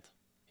kind of failed.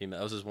 That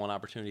was his one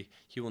opportunity.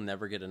 He will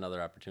never get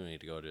another opportunity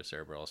to go to a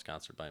Sarah Bareilles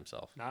concert by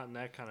himself. Not in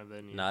that kind of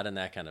venue. Not in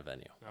that kind of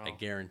venue. No. I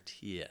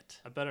guarantee it.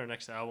 I bet our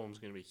next album is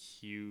gonna be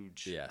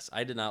huge. Yes,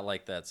 I did not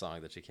like that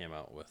song that she came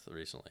out with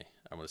recently.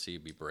 I want to see you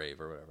be brave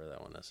or whatever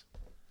that one is.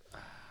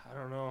 I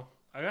don't know.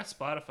 I got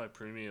Spotify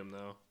Premium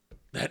though.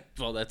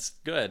 That's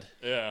good.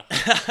 Yeah.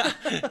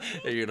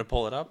 Are you gonna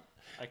pull it up?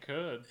 I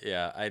could.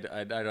 Yeah, I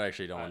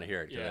actually don't want to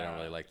hear it because I yeah. don't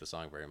really like the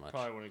song very much.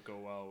 Probably wouldn't go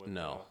well with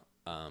the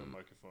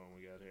microphone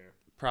we got here.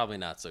 Probably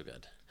not so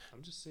good.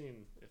 I'm just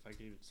seeing if I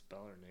can even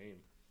spell her name.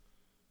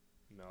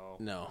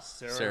 No.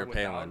 Sarah Palin.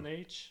 without an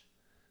H?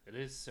 It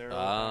is Sarah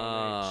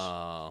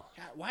without an H.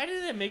 God, why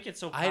did they make it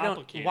so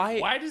complicated?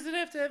 Why does it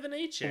have to have an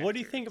H after What do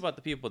you think about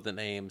the people with the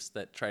names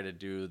that try to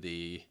do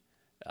the,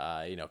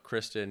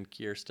 Kristen,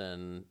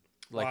 Kirsten?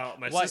 Like, wow,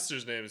 my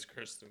sister's name is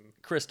Kristen.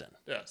 Kristen.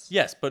 Yes.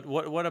 Yes, but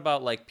what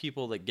about like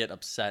people that get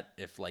upset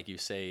if like you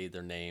say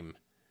their name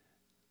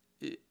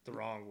the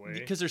wrong way?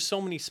 Because there's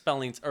so many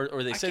spellings,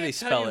 or they say they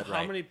spell it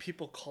right. How many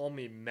people call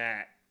me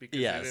Matt because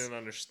they didn't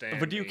understand?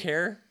 But do you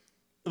care?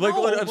 Like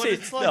no, what I'm saying,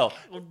 it's like, no.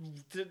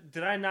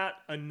 Did I not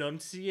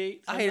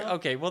enunciate?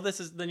 Okay, well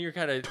then you're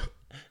kind of,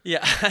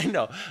 yeah, I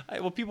know.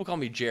 Well, people call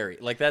me Jerry.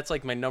 Like that's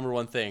like my number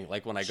one thing.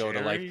 Like when I go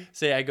to like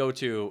say I go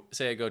to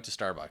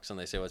Starbucks and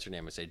they say what's your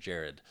name? I say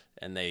Jared,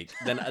 and then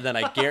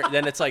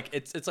it's like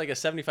it's like a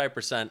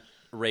 75%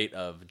 rate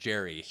of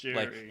Jerry.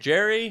 Like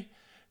Jerry.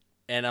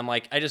 And I'm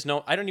like, I just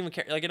know, I don't even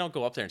care. Like, I don't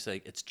go up there and say,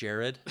 like, it's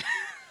Jared.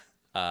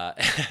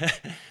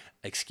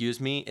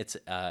 Excuse me, it's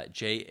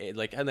J.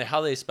 Like, and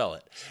how they spell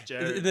it.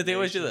 Jared they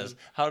always do this.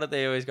 How do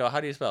they always go? How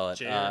do you spell it?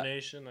 Jared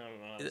Nation?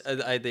 I don't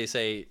know. They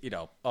say,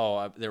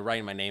 they're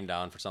writing my name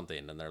down for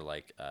something. And they're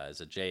like, is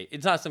it J?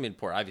 It's not something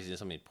important. Obviously, it's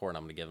something important.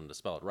 I'm going to give them to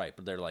spell it right.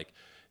 But they're like,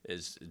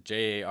 is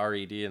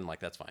Jared? And like,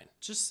 that's fine.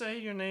 Just say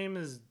your name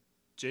is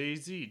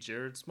Jay-Z,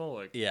 Jared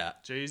Smolik. Yeah.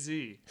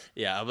 Jay-Z.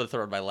 Yeah, I'm going to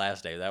throw in my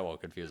last name. That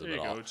won't confuse them at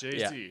all. There you go,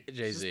 Jay-Z. Yeah,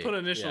 Jay-Z. Just put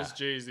initials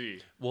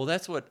Jay-Z. Well,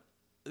 that's what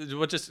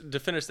just to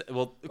finish,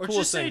 well, the or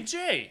coolest just say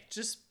J.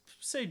 Just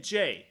say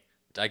J.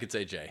 I could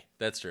say J.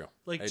 That's true.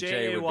 Like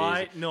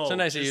J-A-Y? No,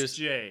 sometimes just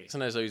J.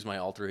 Sometimes I use my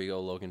alter ego,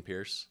 Logan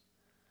Pierce.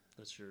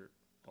 That's your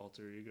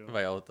alter ego?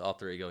 My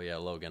alter ego, yeah,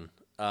 Logan.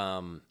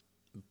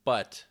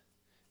 But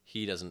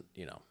he doesn't,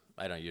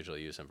 I don't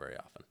usually use him very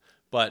often.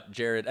 But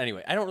Jared,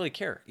 anyway, I don't really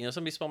care.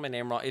 Somebody spelled my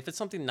name wrong. If it's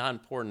something not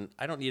important,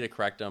 I don't need to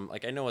correct them.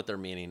 Like, I know what they're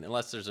meaning,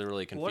 unless there's a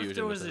really confusion. What if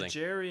there was with the a thing.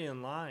 Jerry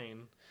in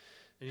line,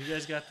 and you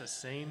guys got the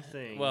same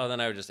thing? Well, then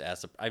I would just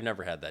ask. I've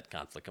never had that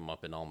conflict come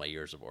up in all my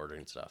years of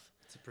ordering stuff.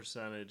 It's a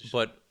percentage.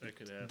 But that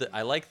could happen.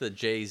 I like the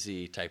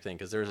Jay-Z type thing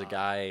because there's a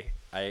guy,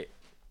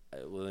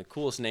 one of the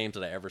coolest names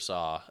that I ever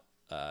saw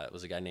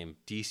was a guy named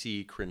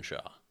DC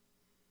Crenshaw.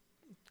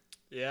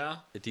 Yeah.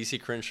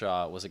 DC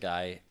Crenshaw was a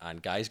guy on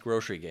Guy's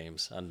Grocery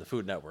Games on the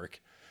Food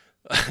Network,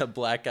 a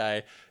black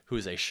guy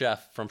who's a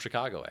chef from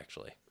Chicago,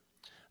 actually.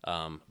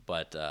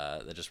 But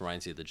that just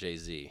reminds you of the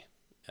Jay-Z.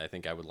 I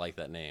think I would like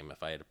that name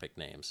if I had to pick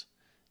names.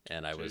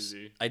 And I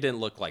didn't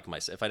look like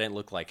myself. If I didn't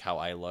look like how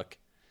I look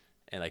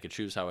and I could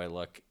choose how I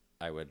look,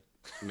 I would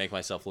make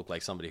myself look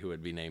like somebody who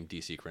would be named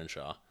DC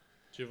Crenshaw.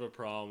 Do you have a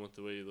problem with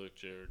the way you look,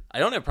 Jared? I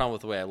don't have a problem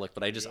with the way I look,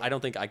 but I don't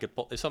think I could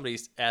pull. If somebody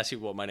asked you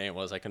what my name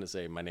was, I couldn't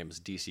say my name is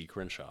DC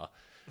Crenshaw.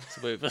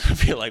 Somebody would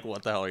feel like,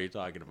 what the hell are you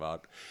talking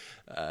about?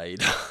 I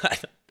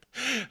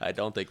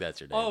don't think that's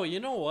your name. Oh, you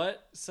know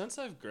what? Since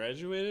I've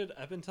graduated,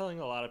 I've been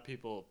telling a lot of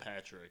people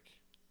Patrick.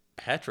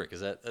 Patrick, is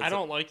that? I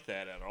don't like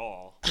that at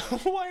all.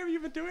 Why have you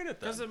been doing it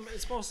then? Because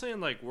it's mostly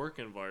in like work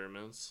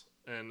environments.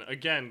 And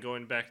again,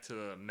 going back to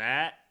the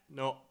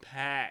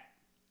Pat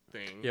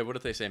thing. Yeah, what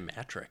if they say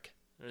Matrick?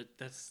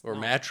 Or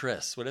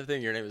Mattress. What if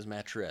your name is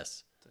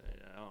Mattress?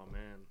 Oh,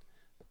 man.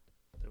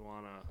 They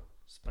want to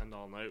spend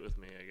all night with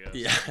me, I guess.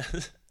 Yeah.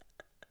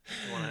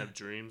 They want to have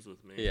dreams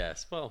with me.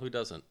 Yes. Well, who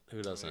doesn't?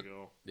 Who doesn't?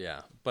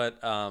 Yeah. But,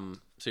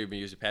 so you've been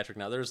using Patrick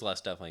now. There's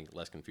definitely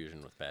less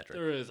confusion with Patrick.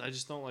 There is. I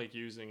just don't like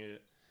using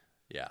it.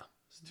 Yeah.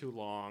 It's too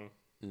long.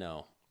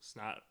 No. It's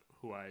not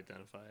who I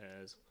identify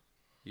as.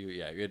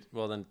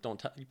 Well, then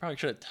don't. You probably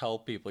shouldn't tell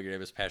people your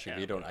name is Patrick if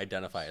you don't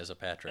identify as a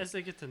Patrick. As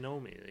they get to know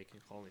me, they can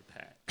call me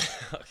Pat.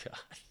 Oh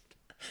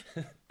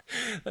God.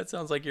 That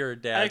sounds like your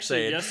dad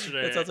saying.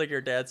 Yesterday, that sounds like your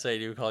dad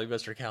saying you would call you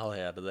Mr.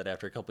 Callahan, and then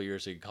after a couple of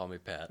years you can call me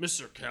Pat.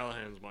 Mr.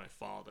 Callahan's my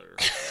father.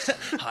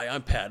 Hi,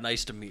 I'm Pat.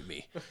 Nice to meet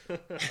me.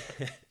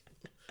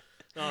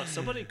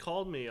 Somebody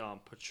called me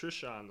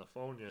Patricia on the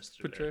phone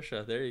yesterday.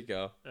 Patricia, there you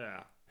go.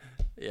 Yeah.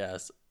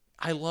 Yes.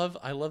 I love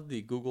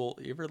the Google.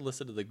 You ever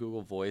listen to the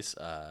Google Voice,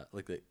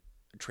 like the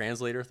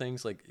translator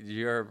things? Like, have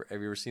you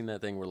ever seen that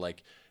thing where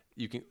like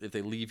you can, if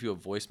they leave you a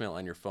voicemail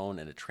on your phone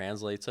and it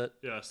translates it?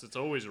 Yes, it's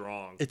always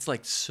wrong. It's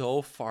like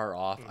so far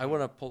off. Mm-hmm. I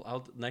want to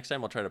pull. Next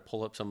time I'll try to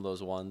pull up some of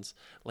those ones.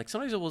 Like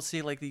sometimes it will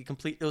say like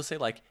it'll say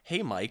like,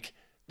 "Hey Mike."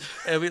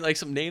 I mean, like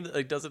some name that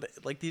like doesn't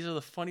like. These are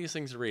the funniest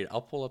things to read.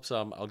 I'll pull up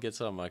some. I'll get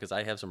some because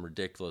I have some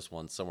ridiculous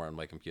ones somewhere on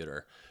my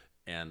computer,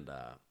 and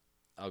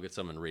I'll get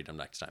some and read them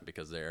next time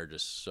because they are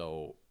just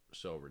so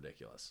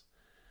ridiculous.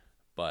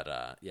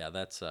 But yeah,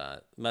 that's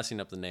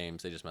messing up the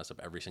names. They just mess up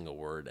every single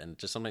word, and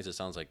just sometimes it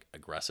sounds like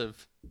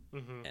aggressive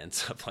and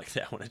stuff like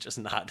that when it's just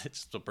not.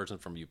 It's just a person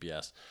from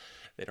UPS.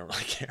 They don't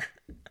really care.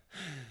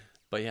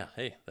 But yeah,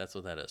 hey, that's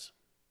what that is.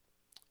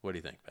 What do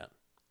you think, Pat?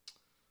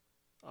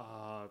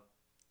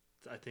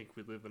 I think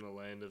we live in a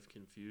land of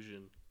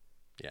confusion.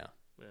 Yeah.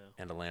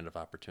 And a land of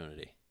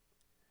opportunity.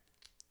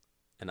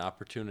 An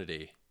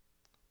opportunity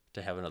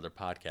to have another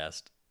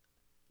podcast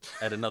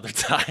at another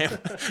time.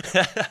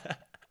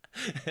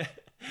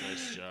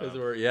 Nice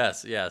job.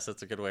 Yes,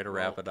 that's a good way to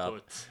wrap it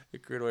up. A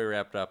good way to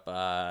wrap it up.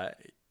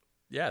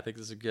 Yeah, I think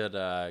this is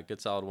a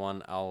good solid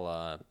one.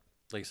 I'll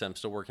like I said, I'm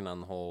still working on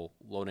the whole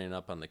loading it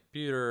up on the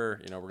computer.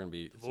 We're gonna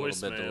be a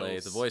little bit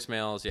delayed. The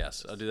voicemails,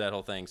 yes, I'll do that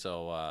whole thing.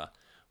 So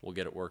we'll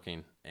get it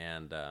working.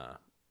 And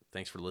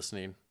thanks for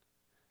listening.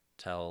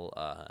 Tell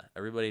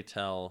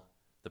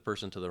the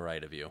person to the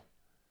right of you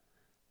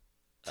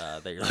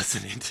that you're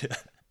listening to.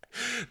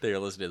 That you're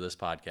listening to this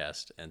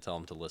podcast, and tell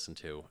them to listen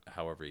to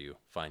however you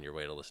find your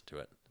way to listen to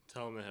it.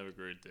 Tell them to have a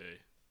great day.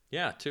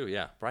 Yeah, too.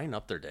 Yeah, brighten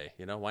up their day.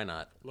 Why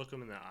not? Look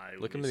them in the eye.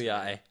 Look them in the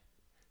eye.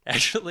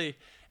 Actually,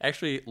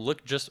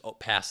 look just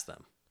past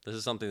them. This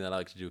is something that I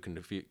like to do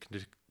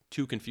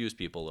to confuse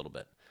people a little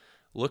bit.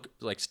 Look,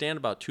 like stand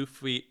about 2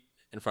 feet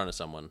in front of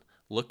someone.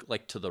 Look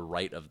like to the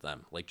right of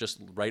them, like just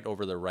right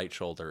over their right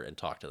shoulder, and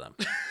talk to them.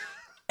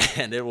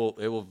 And it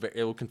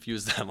will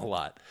confuse them a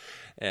lot.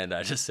 And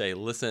I just say,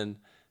 listen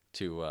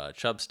to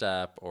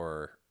Chubstep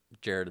or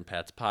Jared and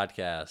Pat's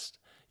podcast,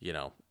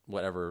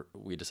 whatever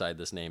we decide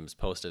this name is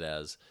posted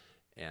as,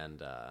 and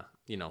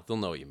they'll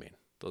know what you mean.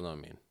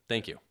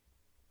 Thank you.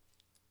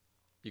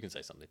 You can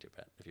say something too,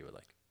 Pat, if you would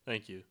like.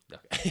 Thank you.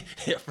 Okay.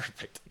 Yeah,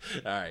 perfect.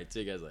 All right,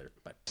 see you guys later.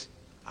 Bye.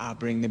 I'll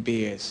bring the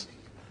beers.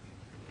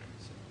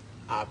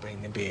 I'll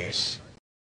bring the beers.